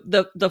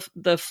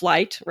the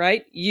flight,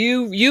 right?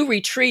 You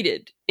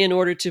retreated in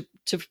order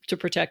to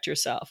protect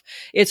yourself.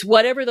 It's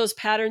whatever those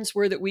patterns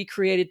were that we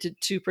created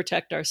to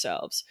protect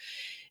ourselves,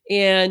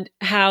 and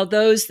how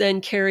those then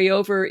carry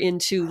over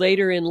into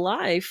later in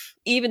life,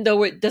 even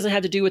though it doesn't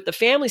have to do with the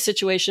family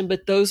situation,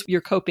 but those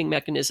your coping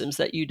mechanisms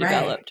that you Right.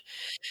 developed.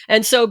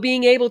 And so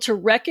being able to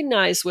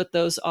recognize what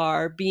those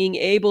are, being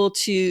able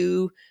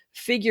to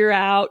figure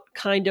out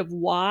kind of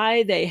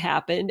why they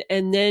happened,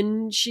 and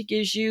then she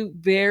gives you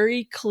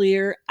very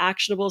clear,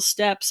 actionable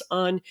steps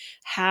on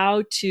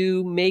how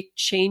to make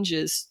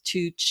changes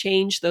to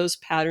change those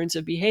patterns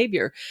of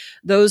behavior.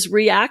 Those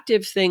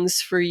reactive things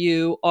for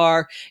you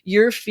are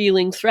you're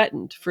feeling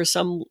threatened for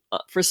some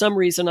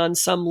reason on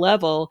some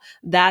level.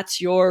 That's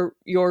your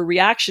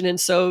reaction. And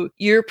so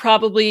you're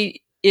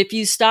probably, if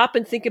you stop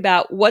and think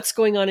about what's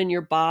going on in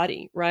your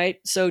body, right?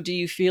 So do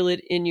you feel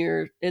it in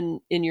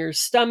your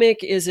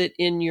stomach? Is it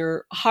in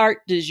your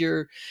heart? Do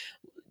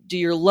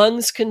your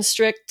lungs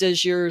constrict?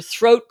 Does your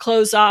throat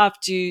close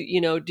off? Do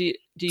you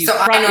So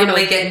I cry?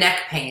 normally get neck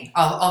pain.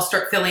 I'll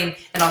start feeling,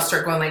 and I'll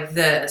start going like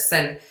this,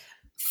 and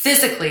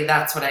physically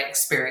that's what I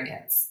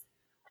experience.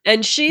 And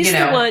You she's the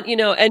know. one,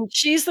 and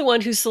she's the one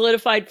who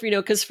solidified,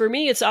 because for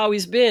me, it's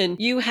always been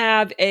you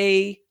have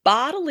a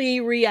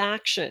bodily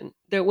reaction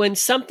that when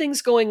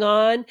something's going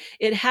on,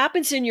 it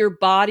happens in your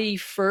body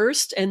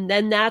first. And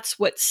then that's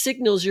what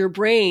signals your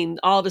brain.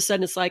 All of a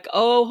sudden, it's like,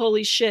 oh,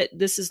 holy shit,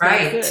 this is not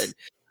Right. good.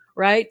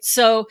 Right.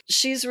 So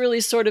she's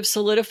really sort of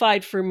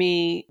solidified for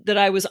me that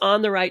I was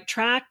on the right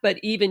track, but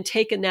even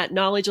taken that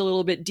knowledge a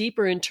little bit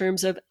deeper in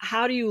terms of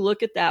how do you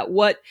look at that?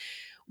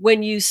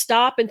 When you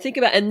stop and think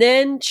about, and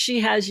then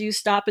she has you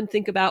stop and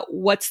think about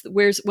what's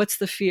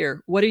the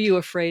fear? What are you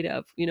afraid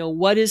of?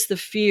 What is the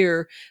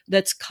fear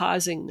that's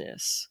causing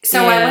this?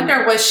 So I And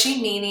wonder, was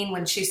she meaning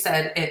when she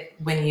said it,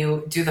 when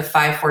you do the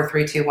 5, 4,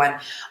 3, 2, 1,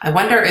 I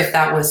wonder if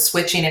that was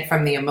switching it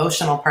from the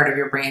emotional part of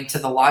your brain to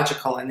the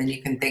logical, and then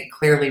you can think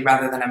clearly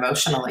rather than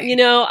emotionally.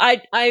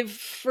 I've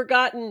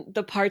forgotten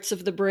the parts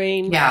of the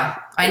brain Yeah.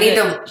 that I'm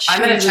going she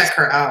to was check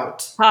her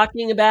out.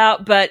 talking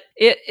about, but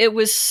it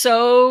was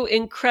so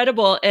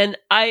incredible. And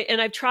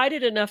I've tried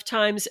it enough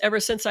times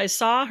ever since I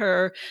saw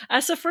her.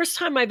 That's the first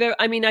time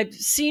I've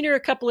seen her a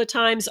couple of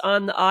times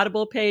on the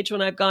Audible page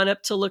when I've gone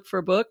up to look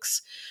for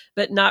books,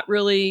 but not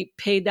really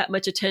paid that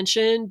much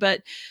attention.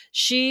 But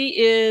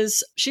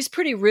she's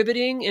pretty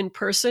riveting in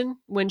person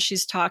when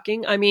she's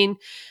talking. And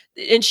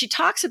she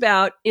talks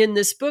about, in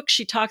this book,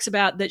 she talks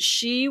about that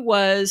she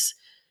was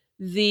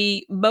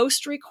the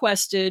most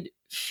requested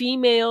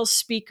female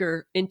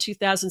speaker in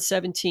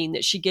 2017,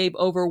 that she gave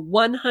over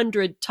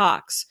 100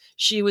 talks.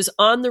 She was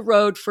on the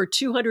road for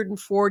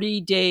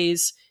 240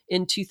 days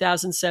in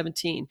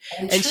 2017.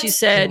 And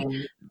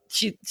Interesting.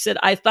 she said,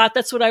 I thought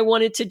that's what I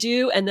wanted to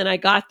do. And then I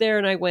got there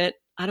and I went,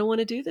 I don't want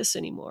to do this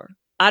anymore.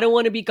 I don't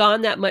want to be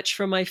gone that much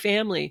from my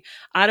family.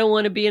 I don't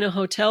want to be in a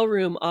hotel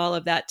room all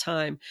of that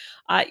time.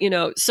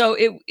 So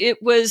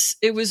it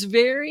was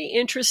very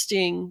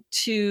interesting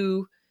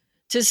to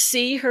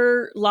see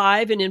her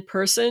live and in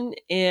person,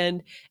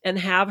 and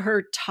have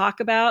her talk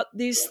about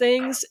these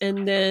things.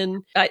 And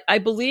then I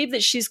believe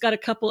that she's got a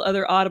couple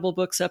other Audible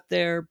books up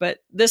there, but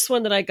this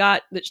one that I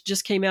got that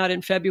just came out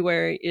in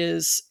February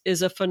is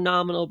a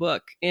phenomenal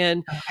book.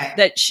 And Okay.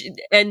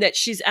 that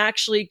she's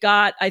actually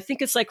got, I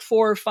think it's like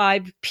 4 or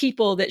 5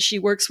 people that she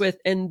works with,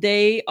 and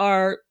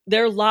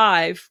they're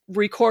live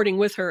recording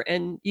with her,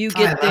 and Oh,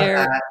 I love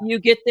that. you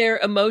get their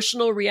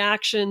emotional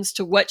reactions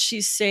to what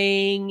she's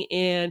saying.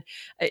 And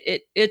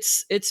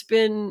it's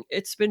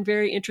been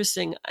very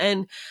interesting.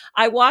 And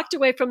I walked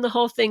away from the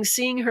whole thing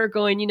seeing her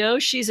going,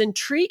 she's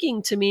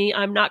intriguing to me.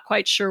 I'm not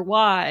quite sure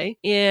why.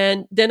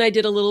 And then I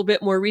did a little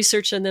bit more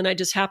research, and then I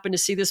just happened to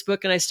see this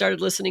book and I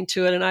started listening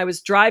to it, and I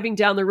was driving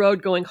down the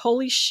road going,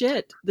 holy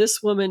shit,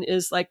 this woman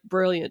is like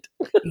brilliant.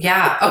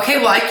 Yeah. Okay.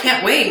 Well, I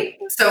can't wait.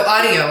 So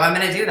audio, I'm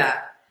going to do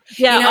that.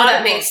 Yeah,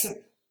 That Audible.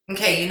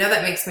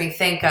 makes me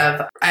think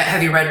of,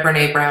 have you read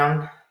Brene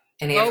Brown?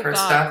 Any of Oh her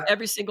God, stuff?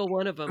 every single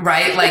one of them.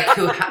 Right? Like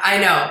I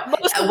know.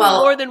 Most of them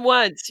more Well, than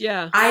once.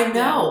 Yeah. I Yeah.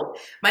 know.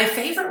 My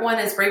favorite one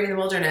is Braving the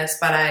Wilderness,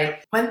 but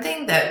one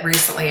thing that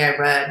recently I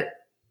read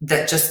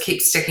that just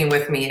keeps sticking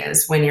with me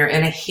is when you're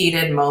in a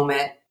heated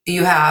moment,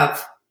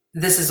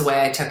 this is the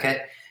way I took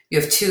it. You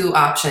have 2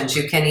 options.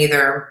 You can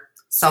either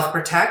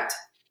self-protect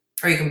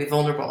or you can be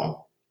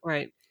vulnerable.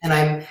 Right. And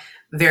I'm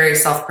very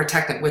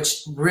self-protectant,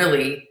 which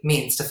really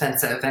means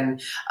defensive. And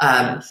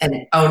Yes.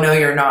 and oh no,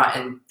 you're not.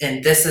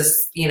 And this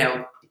is,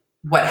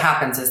 what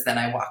happens is then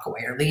I walk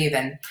away or leave.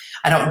 And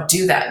I don't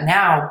do that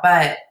now,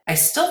 but I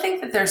still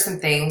think that there's some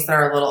things that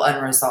are a little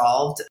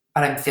unresolved.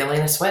 But I'm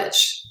feeling a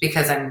switch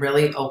because I'm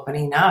really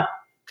opening up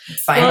Well,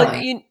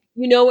 finally.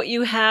 you know what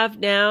you have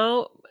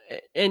now,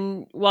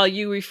 and while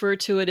you refer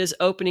to it as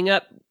opening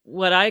up,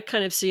 what I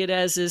kind of see it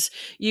as is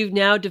you've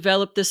now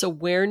developed this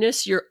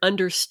awareness, you're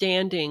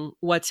understanding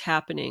what's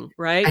happening,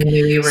 right? I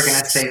knew you were going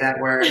to say that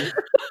word.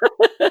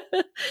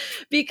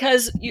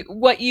 Because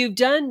what you've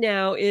done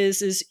now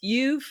is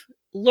you've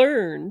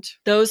learned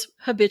those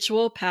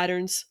habitual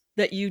patterns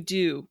that you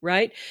do,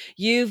 right?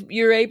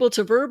 You're able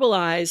to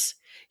verbalize,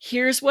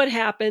 here's what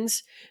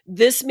happens,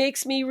 this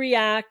makes me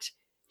react,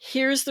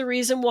 here's the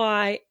reason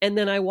why, and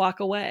then I walk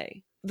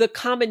away. The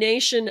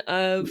combination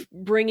of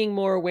bringing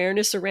more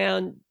awareness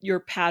around your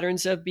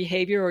patterns of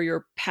behavior or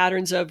your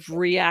patterns of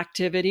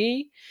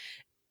reactivity,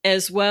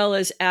 as well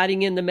as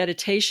adding in the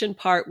meditation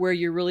part where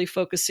you're really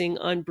focusing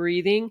on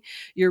breathing,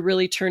 you're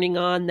really turning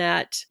on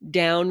that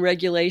down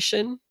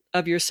regulation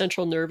of your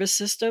central nervous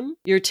system.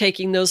 You're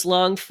taking those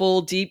long,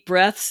 full, deep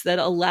breaths that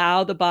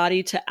allow the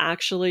body to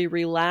actually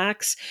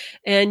relax.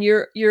 And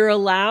you're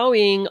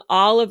allowing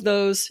all of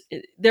those.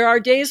 There are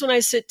days when I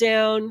sit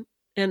down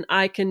and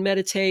I can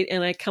meditate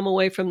and I come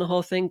away from the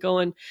whole thing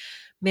going,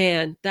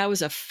 man, that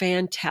was a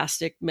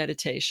fantastic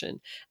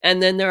meditation.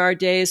 And then there are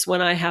days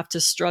when I have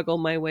to struggle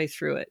my way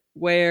through it,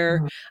 where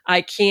Mhm.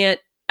 I can't.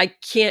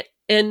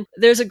 And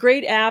there's a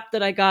great app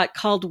that I got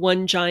called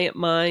One Giant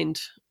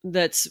Mind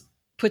that's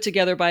put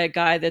together by a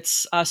guy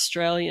that's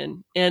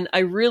Australian. And I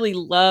really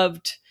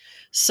loved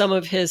some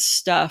of his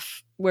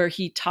stuff where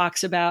he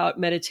talks about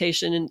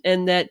meditation,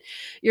 and that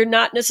you're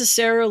not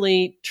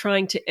necessarily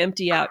trying to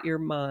empty out your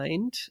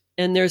mind,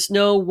 and there's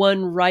no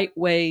one right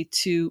way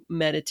to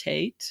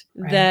meditate.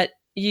 Right. That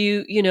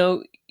you're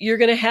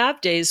going to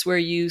have days where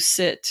you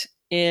sit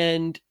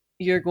and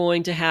you're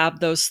going to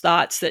have those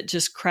thoughts that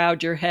just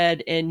crowd your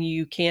head and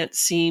you can't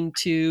seem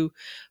to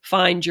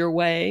find your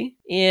way.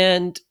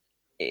 And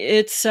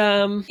it's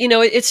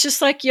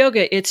just like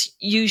yoga. It's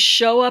you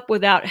show up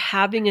without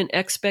having an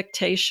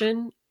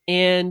expectation,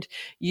 and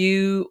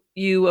you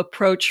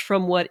approach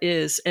from what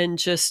is and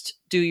just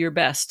do your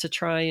best to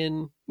try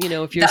and,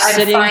 if you're I'm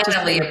sitting, to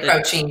finally sit with it.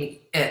 approaching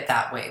it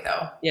that way,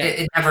 though. Yeah.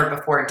 It never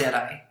before did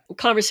I.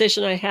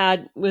 Conversation I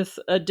had with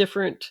a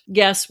different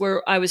guest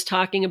where I was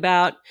talking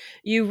about,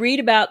 you read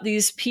about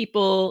these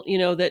people,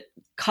 that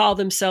call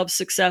themselves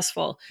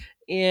successful,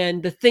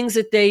 and the things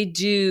that they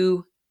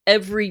do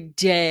every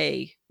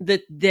day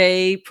that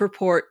they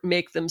purport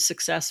make them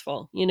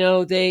successful.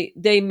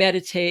 They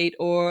meditate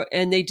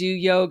and they do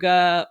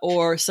yoga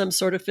or some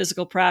sort of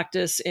physical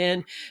practice,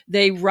 and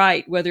they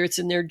write, whether it's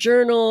in their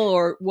journal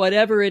or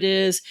whatever it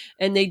is,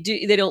 and they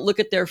don't look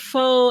at their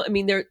phone. I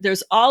mean,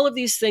 there's all of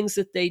these things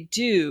that they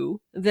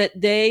do that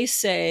they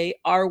say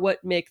are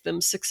what make them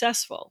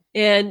successful.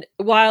 And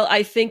while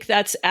I think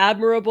that's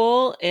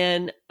admirable,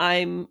 and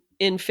I'm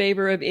in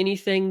favor of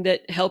anything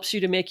that helps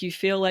you to make you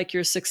feel like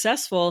you're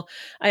successful,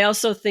 I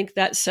also think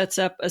that sets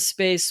up a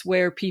space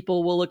where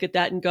people will look at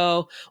that and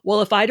go,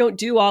 well, if I don't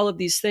do all of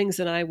these things,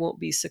 then I won't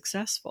be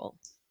successful.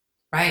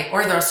 Right.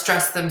 Or they'll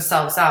stress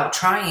themselves out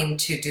trying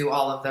to do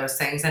all of those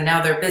things, and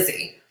now they're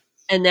busy.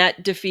 And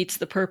that defeats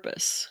the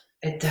purpose.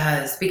 It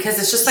does, because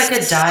it's just like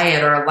a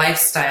diet or a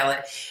lifestyle.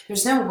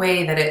 There's no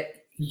way that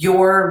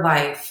your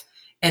life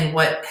and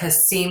what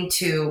has seemed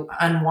to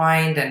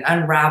unwind and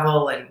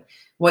unravel and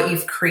what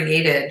you've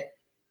created,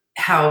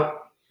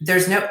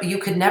 you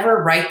could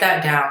never write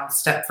that down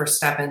step for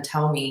step and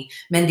tell me,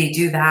 Mindy,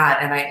 do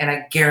that. And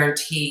I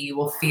guarantee you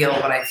will feel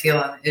what I feel,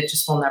 and it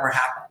just will never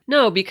happen.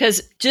 No,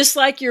 because just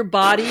like your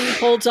body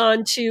holds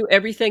on to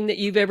everything that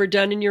you've ever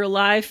done in your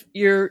life,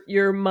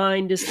 your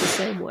mind is the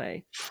same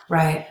way.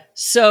 Right.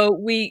 So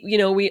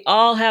we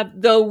all have,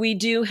 though we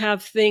do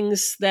have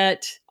things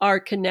that are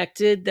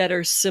connected, that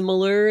are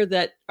similar,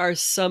 that are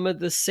some of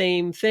the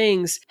same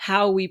things,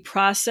 how we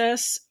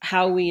process,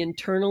 how we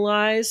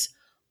internalize,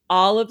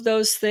 all of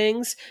those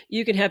things.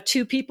 You can have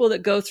two people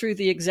that go through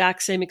the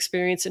exact same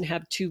experience and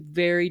have two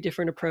very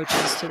different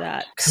approaches to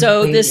that.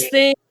 Completely.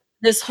 So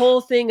this whole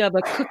thing of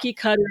a cookie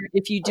cutter,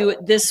 if you do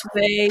it this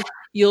way,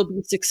 you'll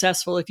be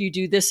successful. If you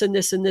do this and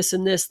this and this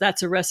and this,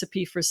 that's a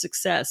recipe for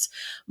success.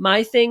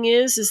 My thing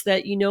is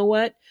that, you know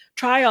what?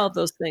 Try all of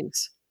those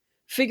things.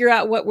 Figure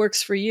out what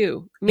works for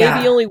you.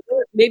 Maybe only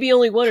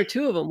one or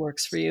two of them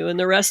works for you, and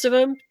the rest of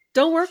them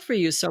don't work for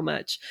you so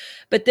much.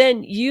 But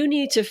then you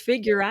need to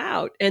figure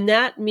out, and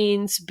that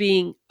means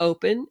being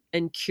open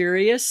and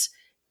curious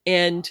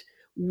and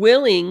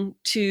willing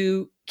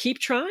to keep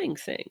trying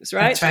things,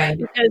 right? That's right.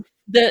 Because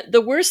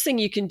the worst thing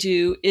you can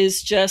do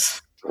is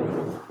just,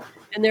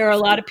 and there are a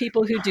lot of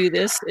people who do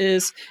this,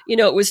 is,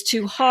 it was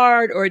too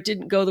hard, or it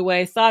didn't go the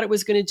way I thought it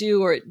was going to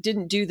do, or it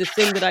didn't do the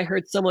thing that I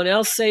heard someone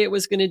else say it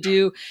was going to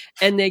do,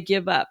 and they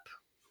give up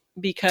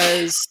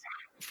because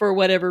for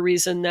whatever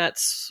reason,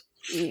 that's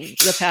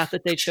the path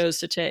that they chose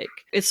to take.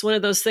 It's one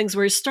of those things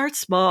where you start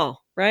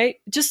small, right?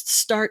 Just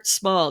start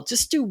small.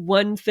 Just do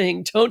one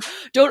thing. Don't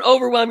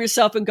overwhelm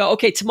yourself and go,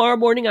 okay, tomorrow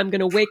morning I'm going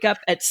to wake up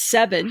at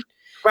 7.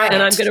 Right.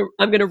 And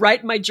I'm going to write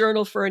in my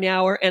journal for an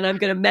hour, and I'm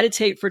going to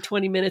meditate for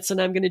 20 minutes,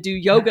 and I'm going to do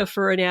yoga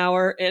for an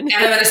hour, and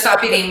I'm going to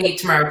stop eating meat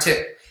tomorrow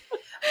too.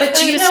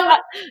 But you know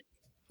what?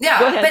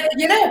 Yeah, but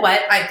you know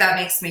what? That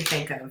makes me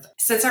think of,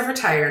 since I've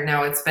retired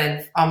now, it's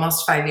been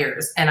almost 5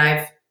 years, and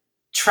I've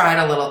tried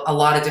a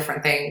lot of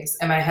different things,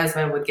 and my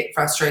husband would get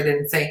frustrated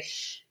and say,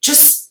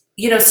 just,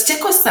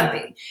 stick with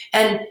something.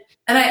 And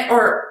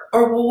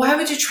well, why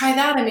would you try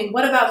that? I mean,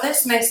 what about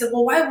this? And I said,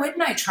 well, why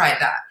wouldn't I try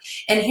that?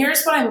 And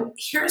here's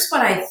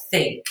what I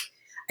think.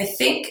 I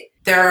think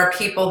there are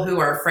people who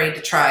are afraid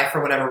to try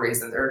for whatever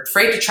reason. They're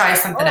afraid to try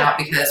something out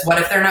because what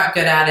if they're not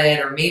good at it,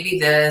 or maybe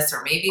this,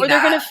 or maybe that. Or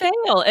they're going to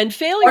fail, and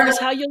failure is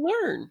how you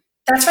learn.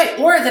 That's right.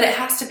 Or that it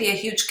has to be a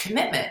huge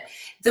commitment.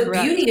 The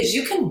beauty is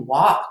you can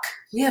walk.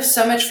 We have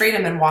so much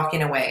freedom in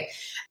walking away.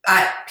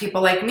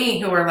 People like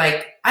me who are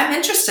like, I'm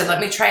interested, let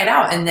me try it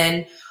out. And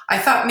then I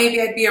thought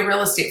maybe I'd be a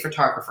real estate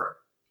photographer.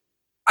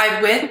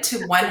 I went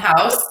to one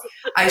house.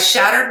 I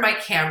shattered my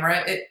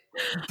camera. It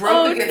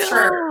broke against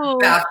her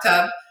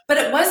bathtub. But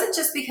it wasn't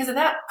just because of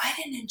that. I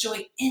didn't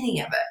enjoy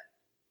any of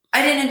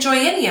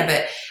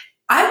it.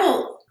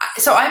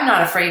 So I'm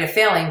not afraid of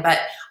failing, but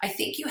I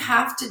think you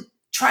have to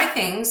try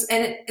things.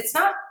 And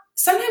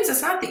sometimes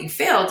it's not that you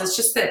failed. It's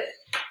just that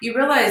you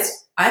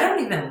realize, I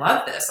don't even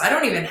love this. I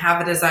don't even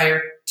have a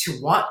desire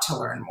to want to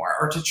learn more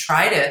or to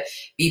try to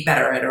be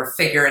better at it or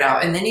figure it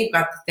out. And then you've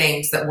got the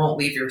things that won't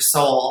leave your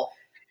soul.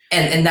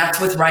 And that's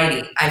with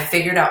writing. I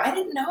figured out, I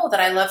didn't know that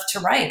I loved to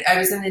write. I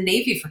was in the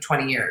Navy for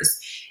 20 years.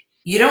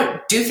 You don't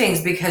do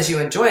things because you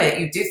enjoy it.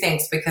 You do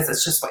things because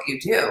it's just what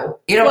you do.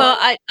 Well,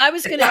 I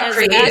was going to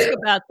ask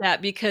about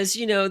that, because,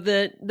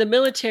 the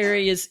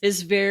military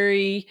is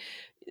very,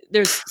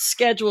 there's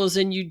schedules,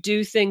 and you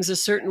do things a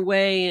certain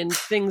way, and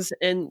things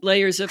and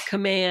layers of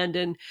command,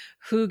 and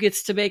who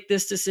gets to make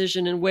this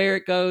decision and where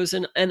it goes,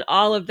 and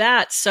all of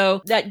that.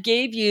 So that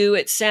gave you,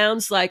 it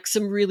sounds like,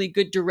 some really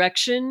good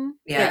direction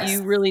that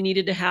you really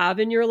needed to have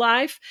in your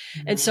life.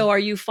 Mm-hmm. And so are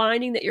you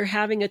finding that you're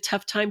having a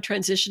tough time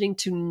transitioning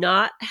to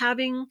not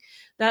having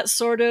that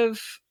sort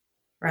of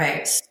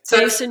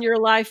space in your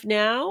life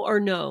now, or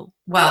no?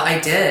 Well, I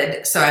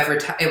did. So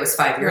it was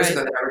 5 years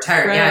ago that I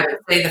retired. Right. Yeah, I would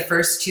say the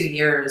first 2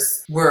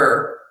 years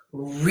were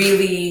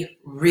really,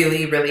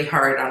 really, really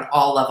hard on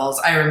all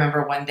levels. I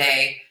remember one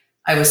day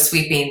I was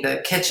sweeping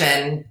the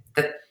kitchen.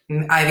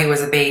 Ivy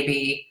was a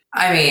baby.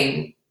 I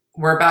mean,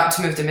 we're about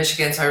to move to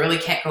Michigan, so I really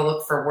can't go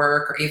look for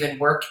work or even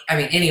work,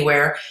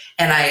 anywhere.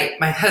 And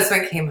my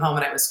husband came home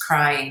and I was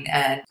crying,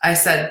 and I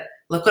said,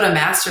 look what a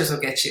master's will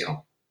get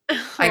you.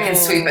 I can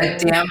sweep a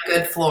damn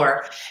good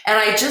floor. And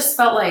I just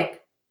felt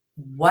like,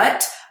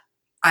 what?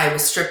 I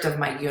was stripped of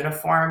my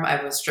uniform.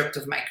 I was stripped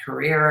of my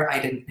career. I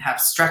didn't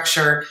have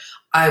structure.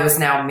 I was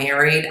now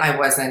married. I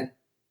wasn't,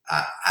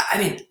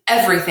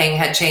 everything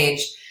had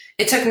changed.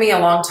 it took me a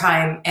long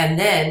time. And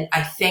then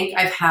I think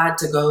I've had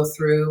to go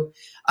through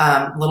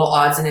little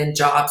odds and end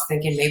jobs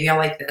thinking maybe I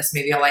like this,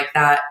 maybe I like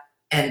that.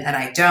 And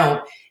I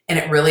don't. And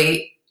it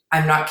really,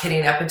 I'm not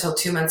kidding, up until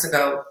 2 months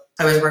ago,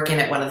 I was working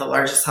at one of the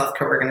largest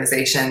healthcare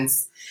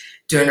organizations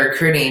doing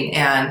recruiting,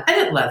 and I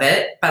didn't love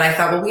it, but I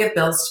thought, well, we have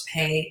bills to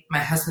pay. My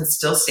husband's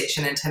still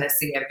stationed in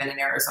Tennessee. I've been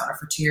in Arizona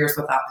for 2 years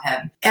without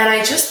him. And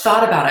I just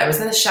thought about it. I was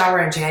in the shower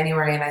in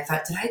January and I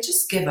thought, did I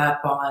just give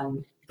up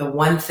on the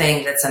one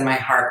thing that's in my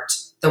heart?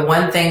 The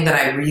one thing that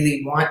I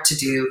really want to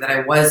do that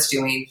I was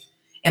doing?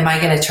 Am I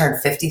going to turn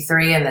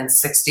 53 and then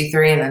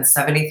 63 and then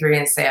 73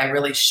 and say I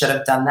really should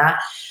have done that?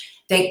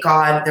 Thank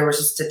God there was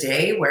just a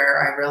day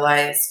where I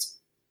realized,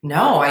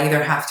 no, I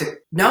either have to,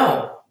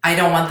 no, I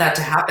don't want that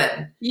to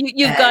happen.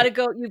 You've got to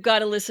go. You've got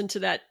to listen to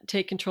that.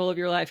 Take control of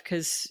your life,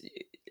 because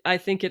I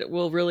think it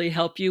will really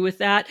help you with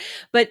that.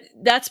 But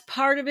that's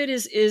part of it.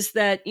 Is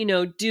that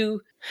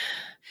do.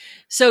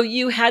 So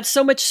you had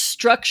so much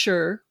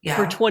structure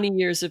for 20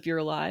 years of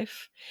your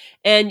life,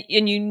 and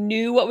you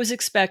knew what was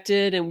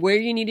expected and where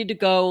you needed to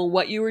go and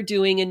what you were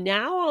doing. And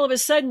now all of a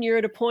sudden you're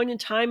at a point in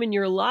time in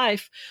your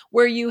life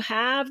where you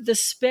have the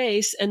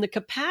space and the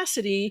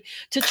capacity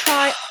to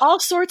try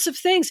all sorts of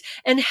things.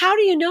 And how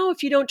do you know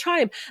if you don't try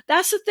them?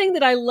 That's the thing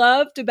that I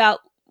loved about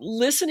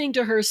listening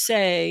to her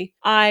say,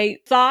 I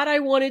thought I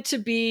wanted to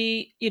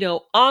be,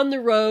 on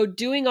the road,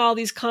 doing all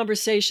these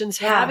conversations,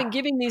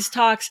 giving these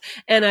talks,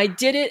 and I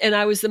did it, and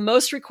I was the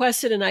most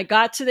requested, and I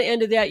got to the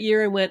end of that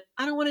year and went,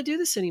 I don't want to do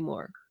this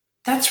anymore.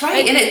 That's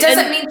right. And it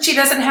doesn't mean she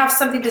doesn't have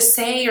something to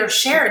say or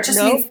share. It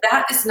just means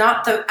that is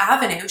not the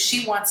avenue.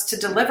 She wants to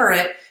deliver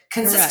it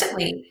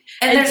consistently. Correct.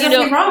 And there's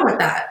nothing wrong with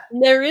that.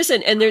 There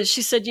isn't. And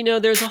she said,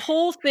 there's a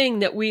whole thing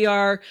that we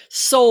are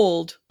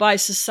sold by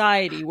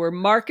society. We're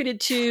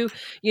marketed to,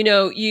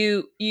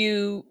 you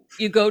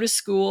go to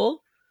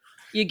school,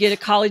 you get a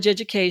college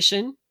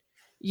education,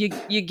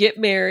 you get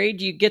married,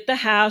 you get the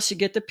house, you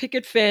get the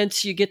picket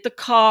fence, you get the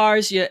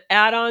cars, you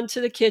add on to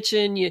the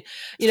kitchen,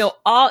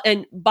 all,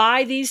 and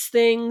buy these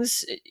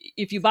things.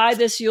 If you buy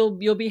this, you'll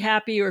be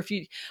happy. Or if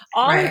you,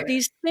 all of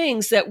these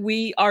things that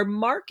we are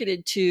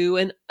marketed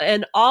to,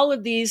 and all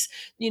of these,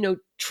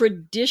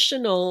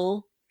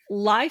 traditional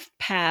life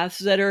paths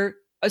that are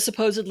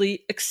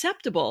supposedly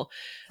acceptable.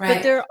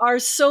 But there are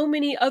so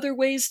many other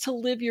ways to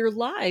live your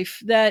life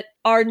that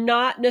are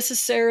not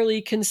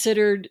necessarily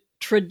considered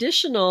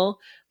traditional,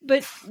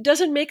 but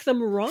doesn't make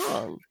them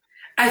wrong.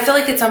 I feel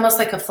like it's almost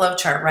like a flow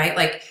chart, right?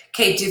 Like,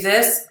 okay, do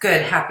this,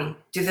 good, happy.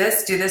 Do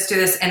this, do this, do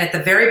this. And at the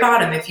very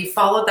bottom, if you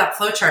follow that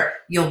flow chart,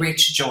 you'll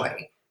reach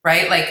joy,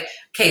 right? Like,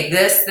 okay,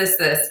 this,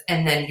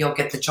 and then you'll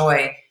get the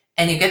joy.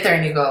 And you get there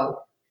and you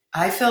go,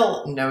 I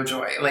feel no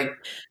joy. Like,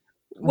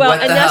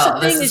 what the hell?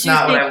 This is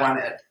not what I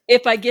wanted.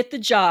 If I get the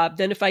job,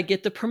 then if I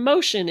get the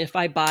promotion, if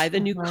I buy the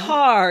new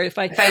car, if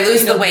I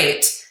lose the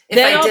weight,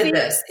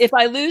 if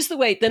I lose the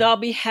weight, then I'll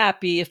be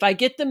happy. If I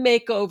get the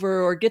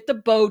makeover or get the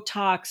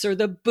Botox or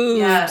the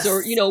boobs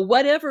or,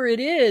 whatever it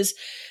is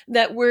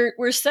that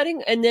we're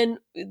setting. And then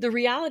the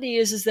reality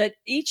is that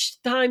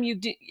each time you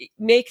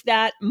make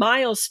that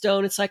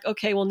milestone, it's like,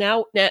 okay, well,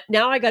 now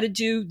I got to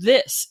do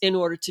this in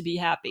order to be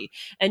happy.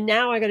 And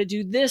now I got to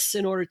do this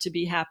in order to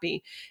be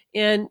happy.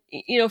 And,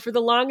 for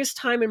the longest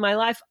time in my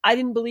life, I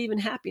didn't believe in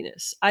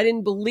happiness. I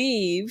didn't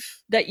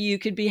believe that you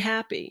could be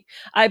happy.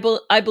 I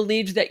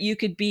believed that you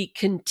could be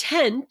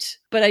content,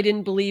 but I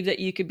didn't believe that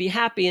you could be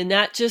happy. And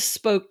that just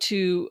spoke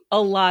to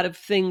a lot of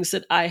things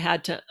that I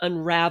had to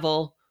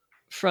unravel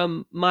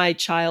from my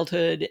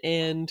childhood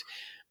and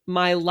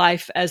my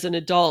life as an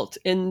adult.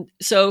 And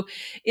so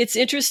it's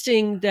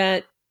interesting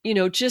that,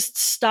 just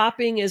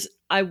stopping as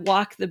I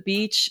walk the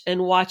beach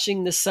and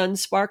watching the sun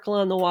sparkle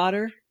on the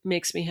water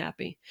makes me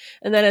happy.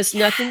 And that has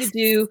nothing to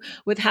do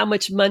with how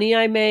much money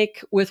I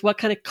make, with what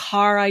kind of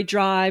car I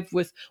drive,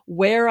 with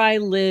where I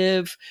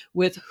live,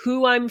 with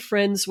who I'm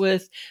friends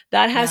with.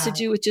 That has to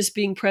do with just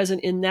being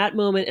present in that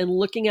moment and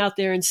looking out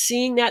there and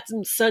seeing that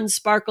sun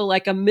sparkle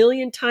like a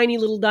million tiny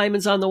little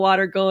diamonds on the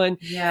water going,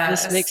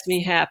 this makes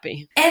me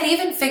happy. And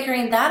even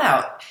figuring that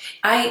out.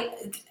 I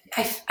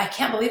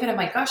can't believe it. I'm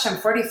like, gosh, I'm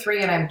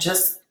 43 and I'm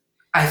just,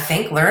 I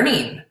think,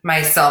 learning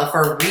myself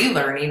or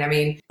relearning. I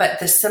mean, but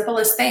the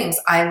simplest things,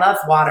 I love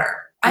water.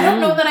 I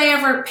don't know that I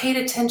ever paid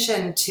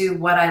attention to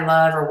what I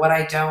love or what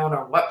I don't,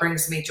 or what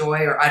brings me joy,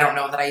 or I don't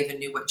know that I even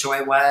knew what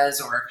joy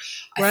was, or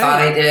I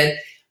thought I did.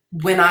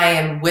 When I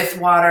am with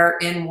water,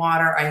 in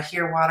water, I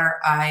hear water,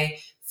 I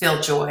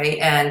feel joy.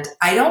 And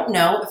I don't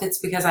know if it's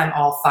because I'm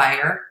all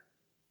fire.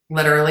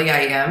 Literally,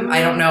 I am.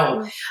 I don't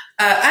know.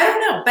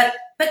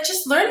 But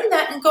just learning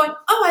that and going,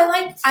 oh,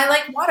 I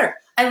like water.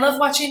 I love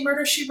watching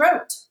Murder, She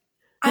Wrote.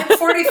 I'm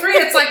 43.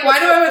 It's like, why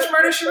do I watch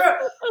Murder, She Wrote?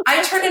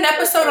 I turn an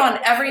episode on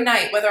every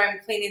night, whether I'm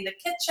cleaning the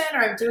kitchen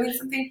or I'm doing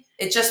something.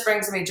 It just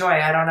brings me joy.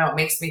 I don't know. It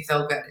makes me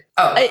feel good.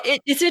 Oh,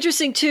 It's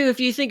interesting too if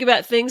you think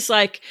about things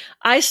like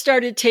I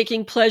started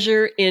taking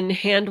pleasure in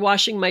hand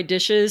washing my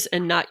dishes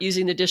and not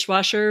using the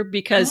dishwasher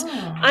because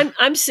oh.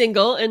 I'm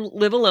single and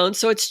live alone,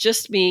 so it's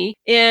just me.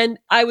 And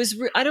I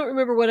don't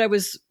remember what I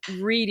was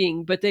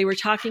reading, but they were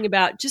talking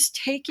about just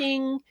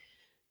taking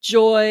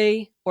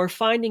joy or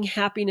finding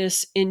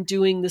happiness in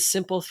doing the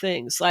simple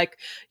things like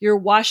you're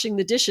washing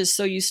the dishes.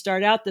 So you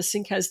start out, the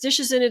sink has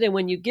dishes in it. And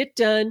when you get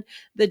done,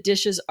 the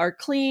dishes are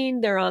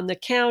clean, they're on the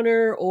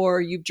counter, or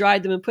you've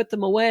dried them and put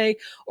them away,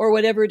 or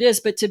whatever it is.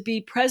 But to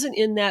be present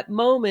in that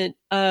moment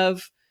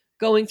of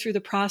going through the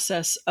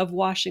process of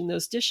washing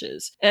those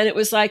dishes. And it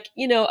was like,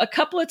 a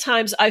couple of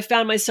times I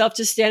found myself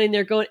just standing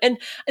there going, and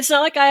it's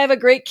not like I have a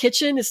great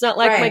kitchen. It's not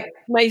like Right.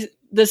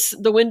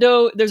 the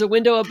window, there's a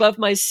window above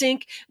my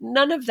sink,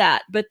 none of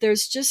that. But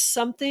there's just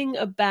something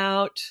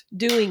about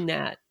doing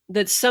that.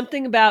 That's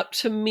something about,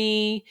 to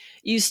me,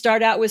 you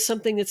start out with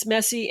something that's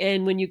messy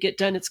and when you get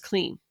done, it's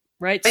clean.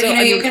 Right. But So,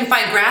 I you mean, can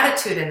find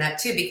gratitude in that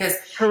too, because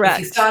if you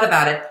correct. thought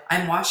about it,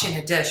 I'm washing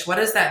a dish. What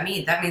does that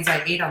mean? That means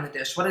I ate on the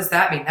dish. What does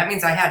that mean? That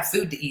means I had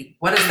food to eat.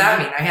 What does that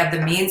Mhm. mean? I had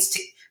the means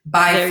to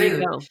buy There you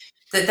food. go.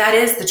 That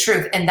is the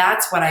truth, and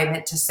that's what I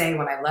meant to say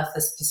when I left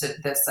this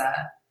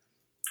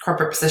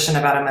corporate position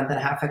about a month and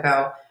a half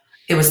ago.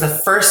 It was the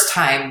first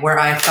time where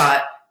I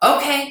thought,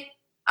 okay,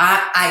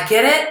 I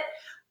get it.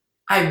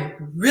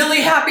 I'm really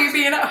happy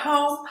being at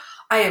home.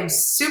 I am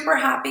super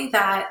happy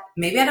that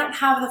maybe I don't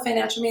have the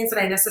financial means that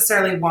I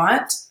necessarily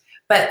want,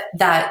 but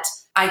that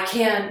I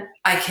can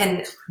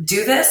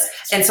do this.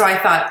 And so I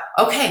thought,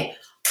 okay,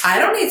 I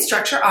don't need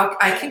structure.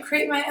 I can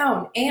create my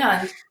own,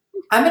 and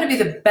I'm going to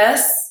be the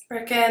best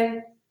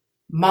freaking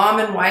mom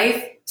and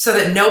wife so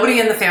that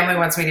nobody in the family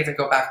wants me to even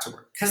go back to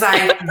work because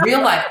I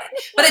realized.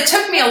 But it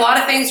took me a lot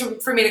of things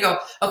for me to go,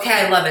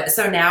 okay, I love it.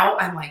 So now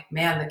I'm like,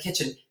 man, the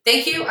kitchen.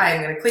 Thank you.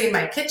 I'm going to clean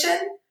my kitchen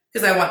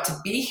because I want to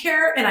be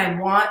here and I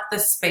want the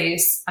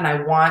space and I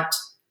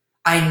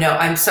know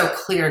I'm so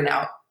clear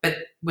now. But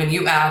when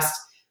you asked,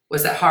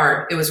 was it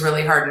hard? It was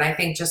really hard. And I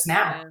think just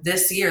now, Yeah.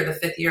 this year, the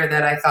 5th year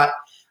that I thought,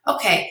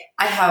 okay,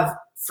 I have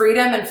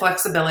freedom and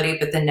flexibility,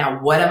 but then now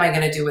what am I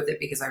going to do with it?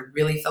 Because I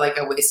really feel like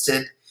I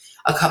wasted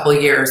a couple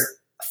years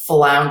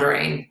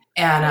floundering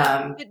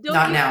and But don't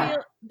not you now.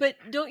 feel? But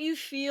don't you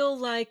feel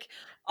like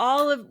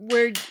all of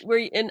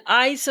and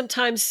I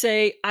sometimes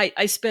say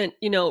I spent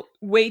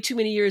way too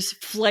many years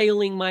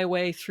flailing my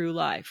way through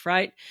life.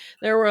 Right,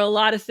 there were a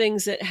lot of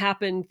things that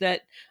happened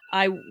that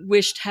I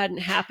wished hadn't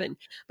happened.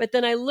 But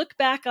then I look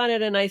back on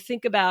it and I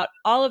think about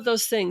all of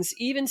those things,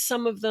 even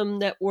some of them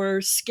that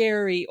were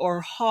scary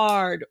or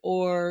hard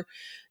or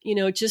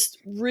just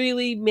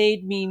really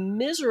made me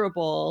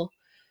miserable.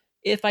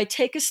 If I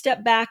take a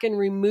step back and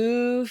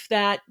remove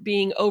that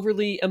being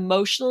overly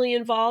emotionally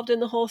involved in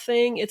the whole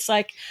thing, it's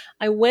like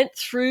I went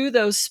through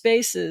those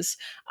spaces.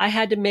 I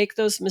had to make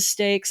those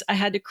mistakes. I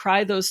had to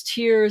cry those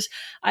tears.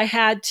 I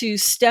had to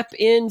step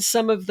in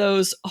some of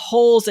those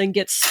holes and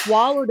get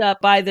swallowed up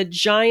by the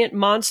giant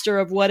monster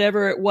of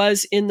whatever it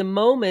was in the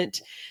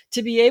moment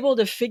to be able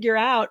to figure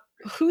out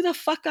who the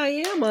fuck I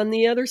am on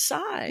the other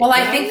side, Well,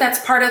 I think right?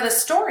 that's part of the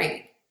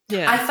story. I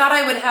Yeah. thought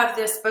I would have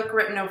this book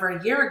written over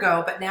a year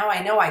ago, but now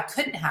I know I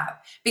couldn't have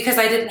because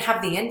I didn't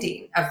have the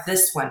ending of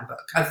this one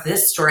book, of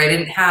this story. I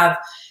didn't have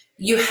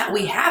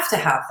we have to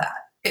have that.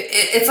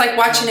 It's like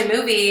watching a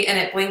movie and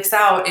it blinks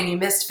out and you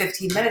missed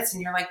 15 minutes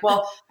and you're like,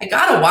 well, I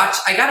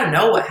gotta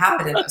know what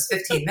happened in those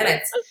 15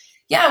 minutes.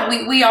 Yeah,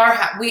 we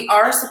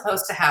are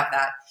supposed to have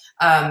that.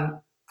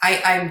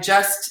 I'm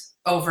just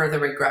over the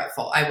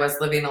regretful. I was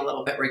living a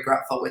little bit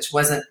regretful, which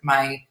wasn't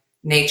my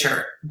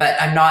nature, but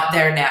I'm not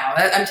there now.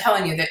 I'm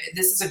telling you that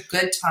this is a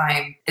good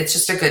time. It's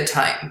just a good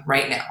time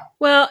right now.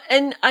 Well,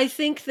 and I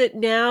think that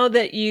now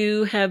that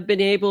you have been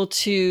able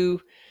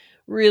to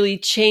really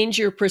change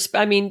your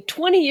perspective, I mean,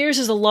 20 years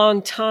is a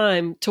long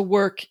time to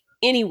work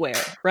anywhere,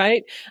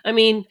 right? I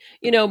mean,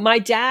 my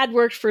dad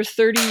worked for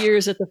 30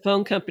 years at the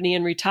phone company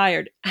and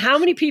retired. How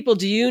many people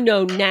do you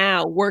know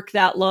now work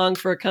that long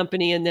for a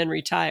company and then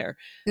retire?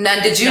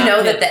 None. Did you Not know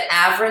that many. the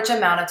average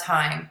amount of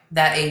time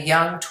that a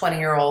young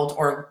 20-year-old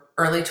or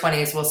early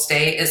 20s will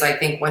stay is, I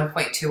think,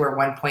 1.2 or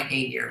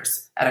 1.8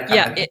 years at a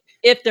Yeah, company?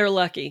 if they're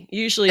lucky.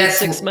 Usually it's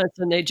That's, 6 months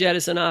and they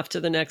jettison off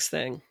to the next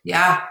thing.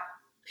 yeah,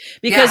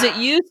 Because yeah.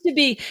 it used to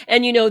be,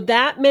 and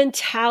that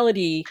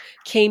mentality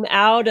came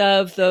out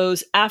of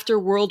those after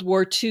World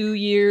War II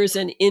years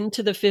and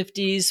into the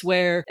 50s,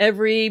 where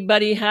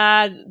everybody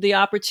had the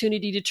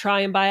opportunity to try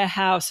and buy a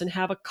house and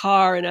have a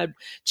car and a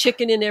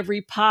chicken in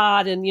every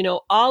pot and,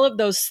 all of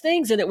those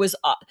things. And it was,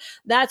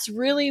 that's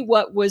really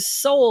what was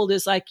sold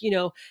is like,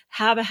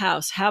 have a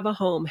house, have a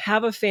home,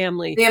 have a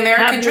family, The have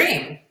American your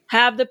dream.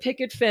 have the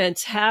picket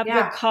fence, have the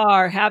Yeah.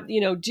 car, have,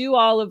 do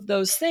all of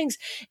those things.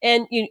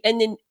 And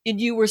then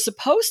you were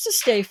supposed to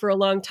stay for a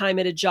long time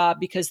at a job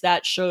because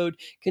that showed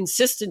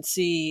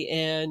consistency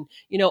and,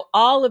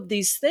 all of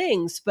these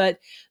things. But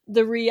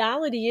the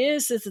reality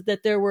is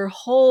that there were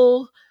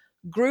whole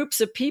groups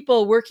of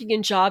people working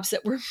in jobs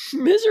that were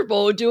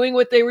miserable doing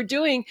what they were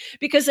doing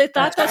because they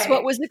thought that's what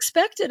right. was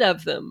expected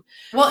of them.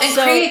 Well, and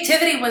So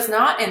creativity was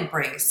not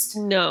embraced.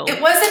 no.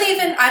 It wasn't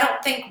even, I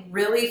don't think,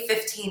 really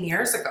 15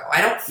 years ago. I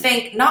don't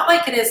think, not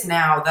like it is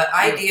now, the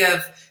idea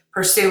of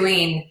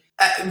pursuing,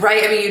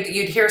 right? I mean,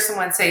 you'd hear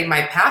someone say,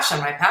 my passion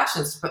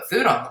is to put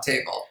food on the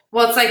table.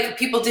 Well, it's like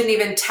people didn't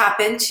even tap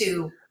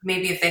into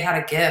maybe if they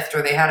had a gift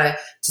or they had a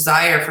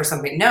desire for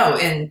something. No,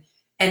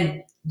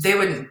 and they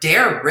wouldn't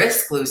dare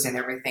risk losing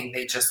everything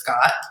they just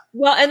got.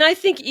 Well, and I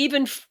think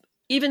even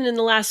in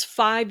the last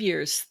 5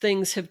 years,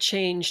 things have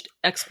changed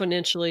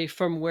exponentially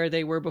from where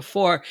they were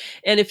before.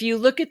 And if you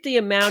look at the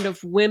amount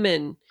of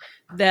women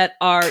that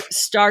are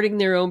starting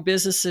their own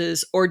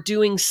businesses or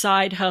doing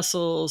side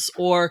hustles,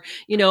 or,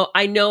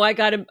 I know I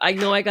got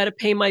to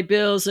pay my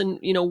bills, and,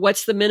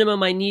 what's the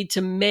minimum I need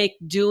to make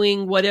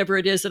doing whatever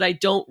it is that I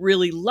don't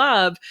really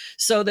love,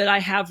 so that I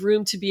have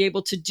room to be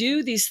able to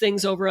do these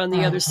things over on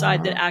the other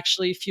side that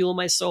actually fuel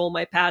my soul,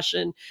 my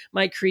passion,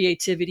 my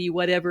creativity,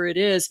 whatever it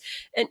is.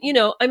 And,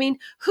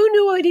 who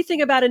knew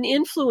anything about an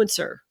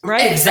influencer,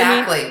 right?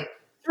 Exactly. I mean,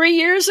 3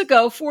 years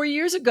ago, 4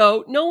 years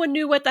ago, no one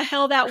knew what the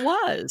hell that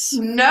was.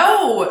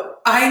 No,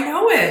 I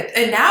know it.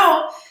 And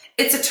now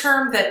it's a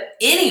term that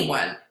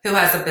anyone who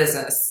has a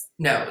business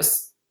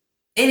knows.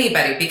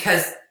 Anybody,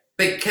 because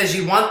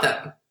you want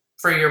them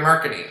for your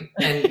marketing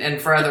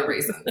and for other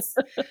reasons.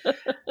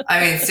 I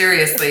mean,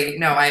 seriously,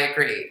 no, I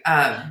agree.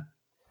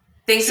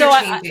 Things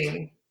are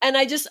changing.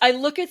 I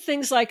look at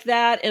things like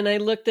that, and I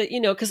looked at,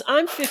 because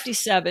I'm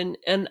 57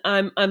 and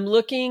I'm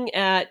looking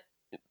at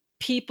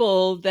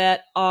people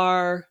that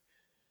are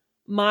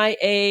my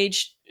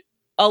age.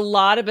 A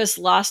lot of us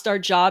lost our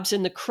jobs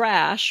in the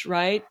crash,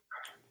 right?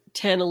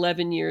 10,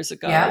 11 years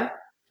ago. Yeah.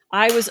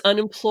 I was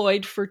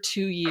unemployed for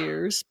 2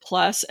 years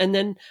plus, and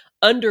then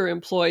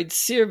underemployed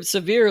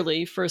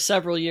severely for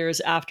several years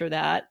after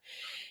that.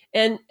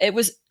 And it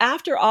was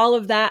after all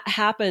of that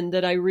happened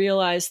that I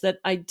realized that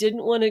I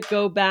didn't want to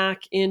go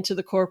back into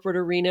the corporate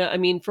arena. I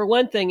mean, for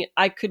one thing,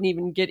 I couldn't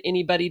even get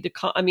anybody to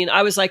call. I mean,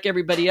 I was like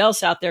everybody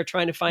else out there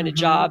trying to find a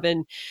job,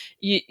 and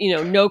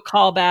no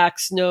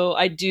callbacks,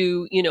 I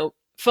do,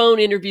 phone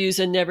interviews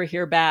and never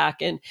hear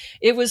back. And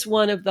it was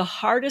one of the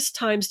hardest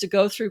times to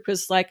go through,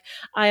 because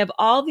I have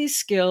all these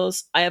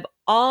skills, I have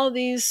all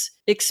these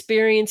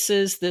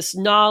experiences, this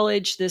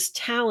knowledge, this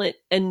talent,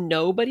 and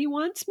nobody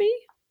wants me.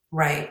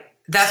 Right.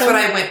 That's what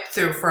I went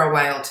through for a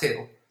while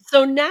too.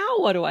 So now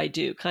what do I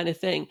do, kind of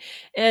thing?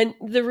 And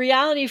the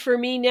reality for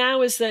me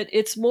now is that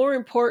it's more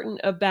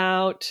important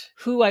about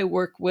who I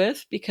work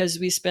with, because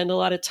we spend a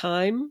lot of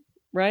time,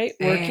 right,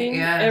 working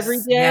every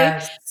day.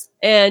 Yes.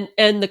 And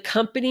the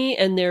company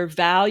and their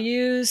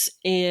values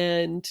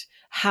and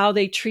how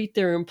they treat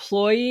their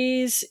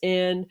employees.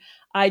 And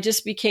I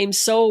just became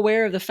so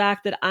aware of the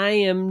fact that I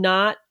am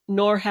not,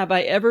 nor have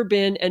I ever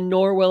been, and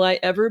nor will I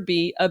ever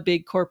be a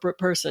big corporate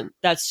person.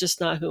 That's just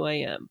not who I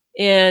am.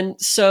 And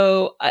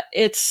so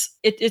it's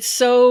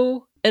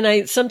so, and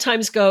I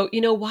sometimes go,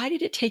 why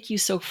did it take you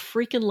so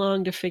freaking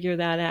long to figure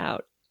that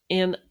out?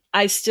 And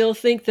I still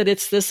think that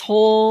it's this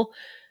whole,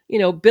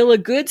 bill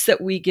of goods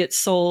that we get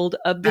sold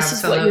of this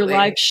Absolutely. is what your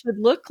life should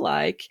look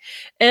like.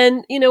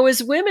 And,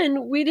 as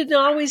women, we didn't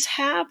always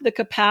have the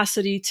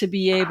capacity to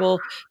be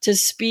able to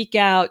speak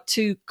out,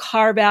 to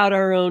carve out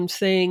our own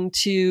thing,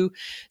 to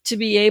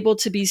be able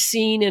to be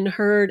seen and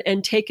heard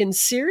and taken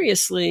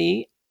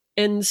seriously.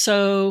 And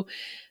so,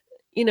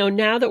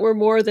 now that we're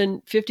more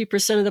than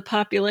 50% of the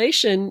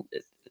population,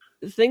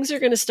 things are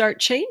going to start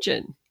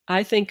changing,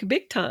 I think,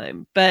 big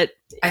time. But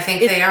I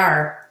think they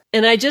are.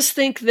 And I just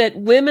think that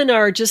women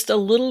are just a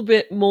little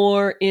bit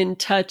more in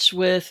touch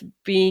with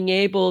being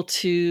able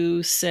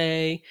to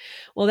say,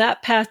 well,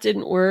 that path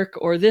didn't work,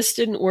 or this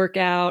didn't work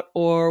out,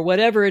 or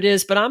whatever it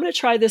is, but I'm going to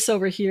try this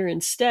over here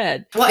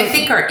instead. Well, I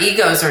think our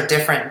egos are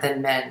different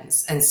than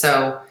men's. And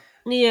so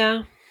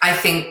yeah, I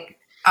think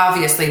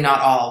obviously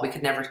not all, we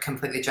could never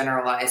completely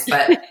generalize,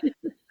 but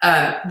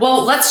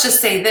well, let's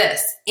just say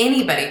this.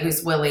 Anybody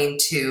who's willing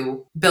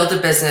to build a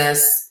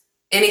business,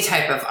 any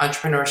type of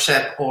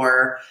entrepreneurship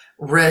or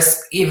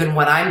risk, even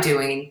what I'm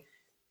doing,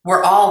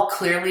 we're all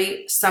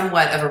clearly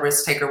somewhat of a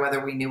risk taker, whether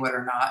we knew it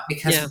or not,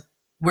 because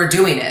we're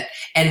doing it.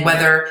 And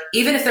whether,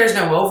 even if there's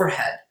no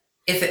overhead,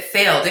 if it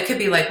failed, it could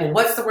be like, well,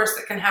 what's the worst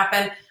that can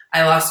happen?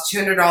 I lost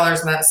 $200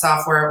 in that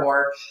software,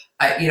 or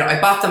I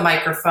bought the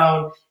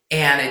microphone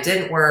and it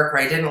didn't work, or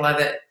I didn't love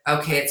it.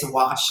 Okay, it's a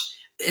wash.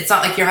 It's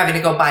not like you're having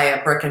to go buy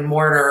a brick and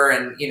mortar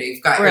and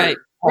you've got your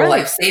whole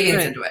life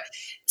savings into it.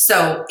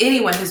 So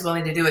anyone who's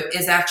willing to do it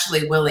is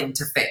actually willing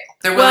to fail.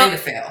 They're willing to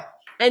fail.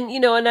 And,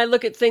 and I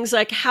look at things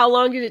like, how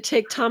long did it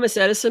take Thomas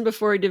Edison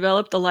before he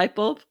developed the light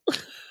bulb?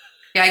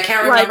 Yeah, I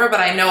can't Like, remember, but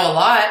I know a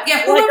lot.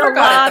 Yeah, like a whoever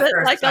got it lot the of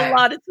first like a time.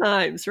 lot of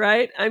times,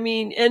 right? I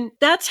mean, and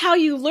that's how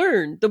you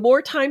learn. The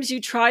more times you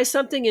try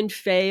something and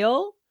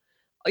fail,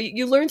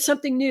 you learn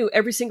something new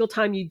every single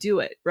time you do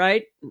it,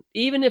 right?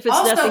 Even if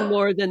it's nothing Also,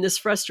 more than this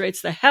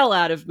frustrates the hell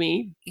out of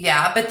me.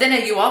 yeah, but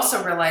then you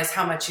also realize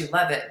how much you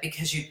love it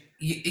because you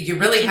You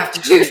really keep have to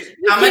doing choose it.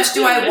 You how keep much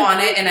do doing I it.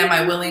 want it and am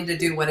I willing to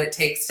do what it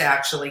takes to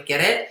actually get it?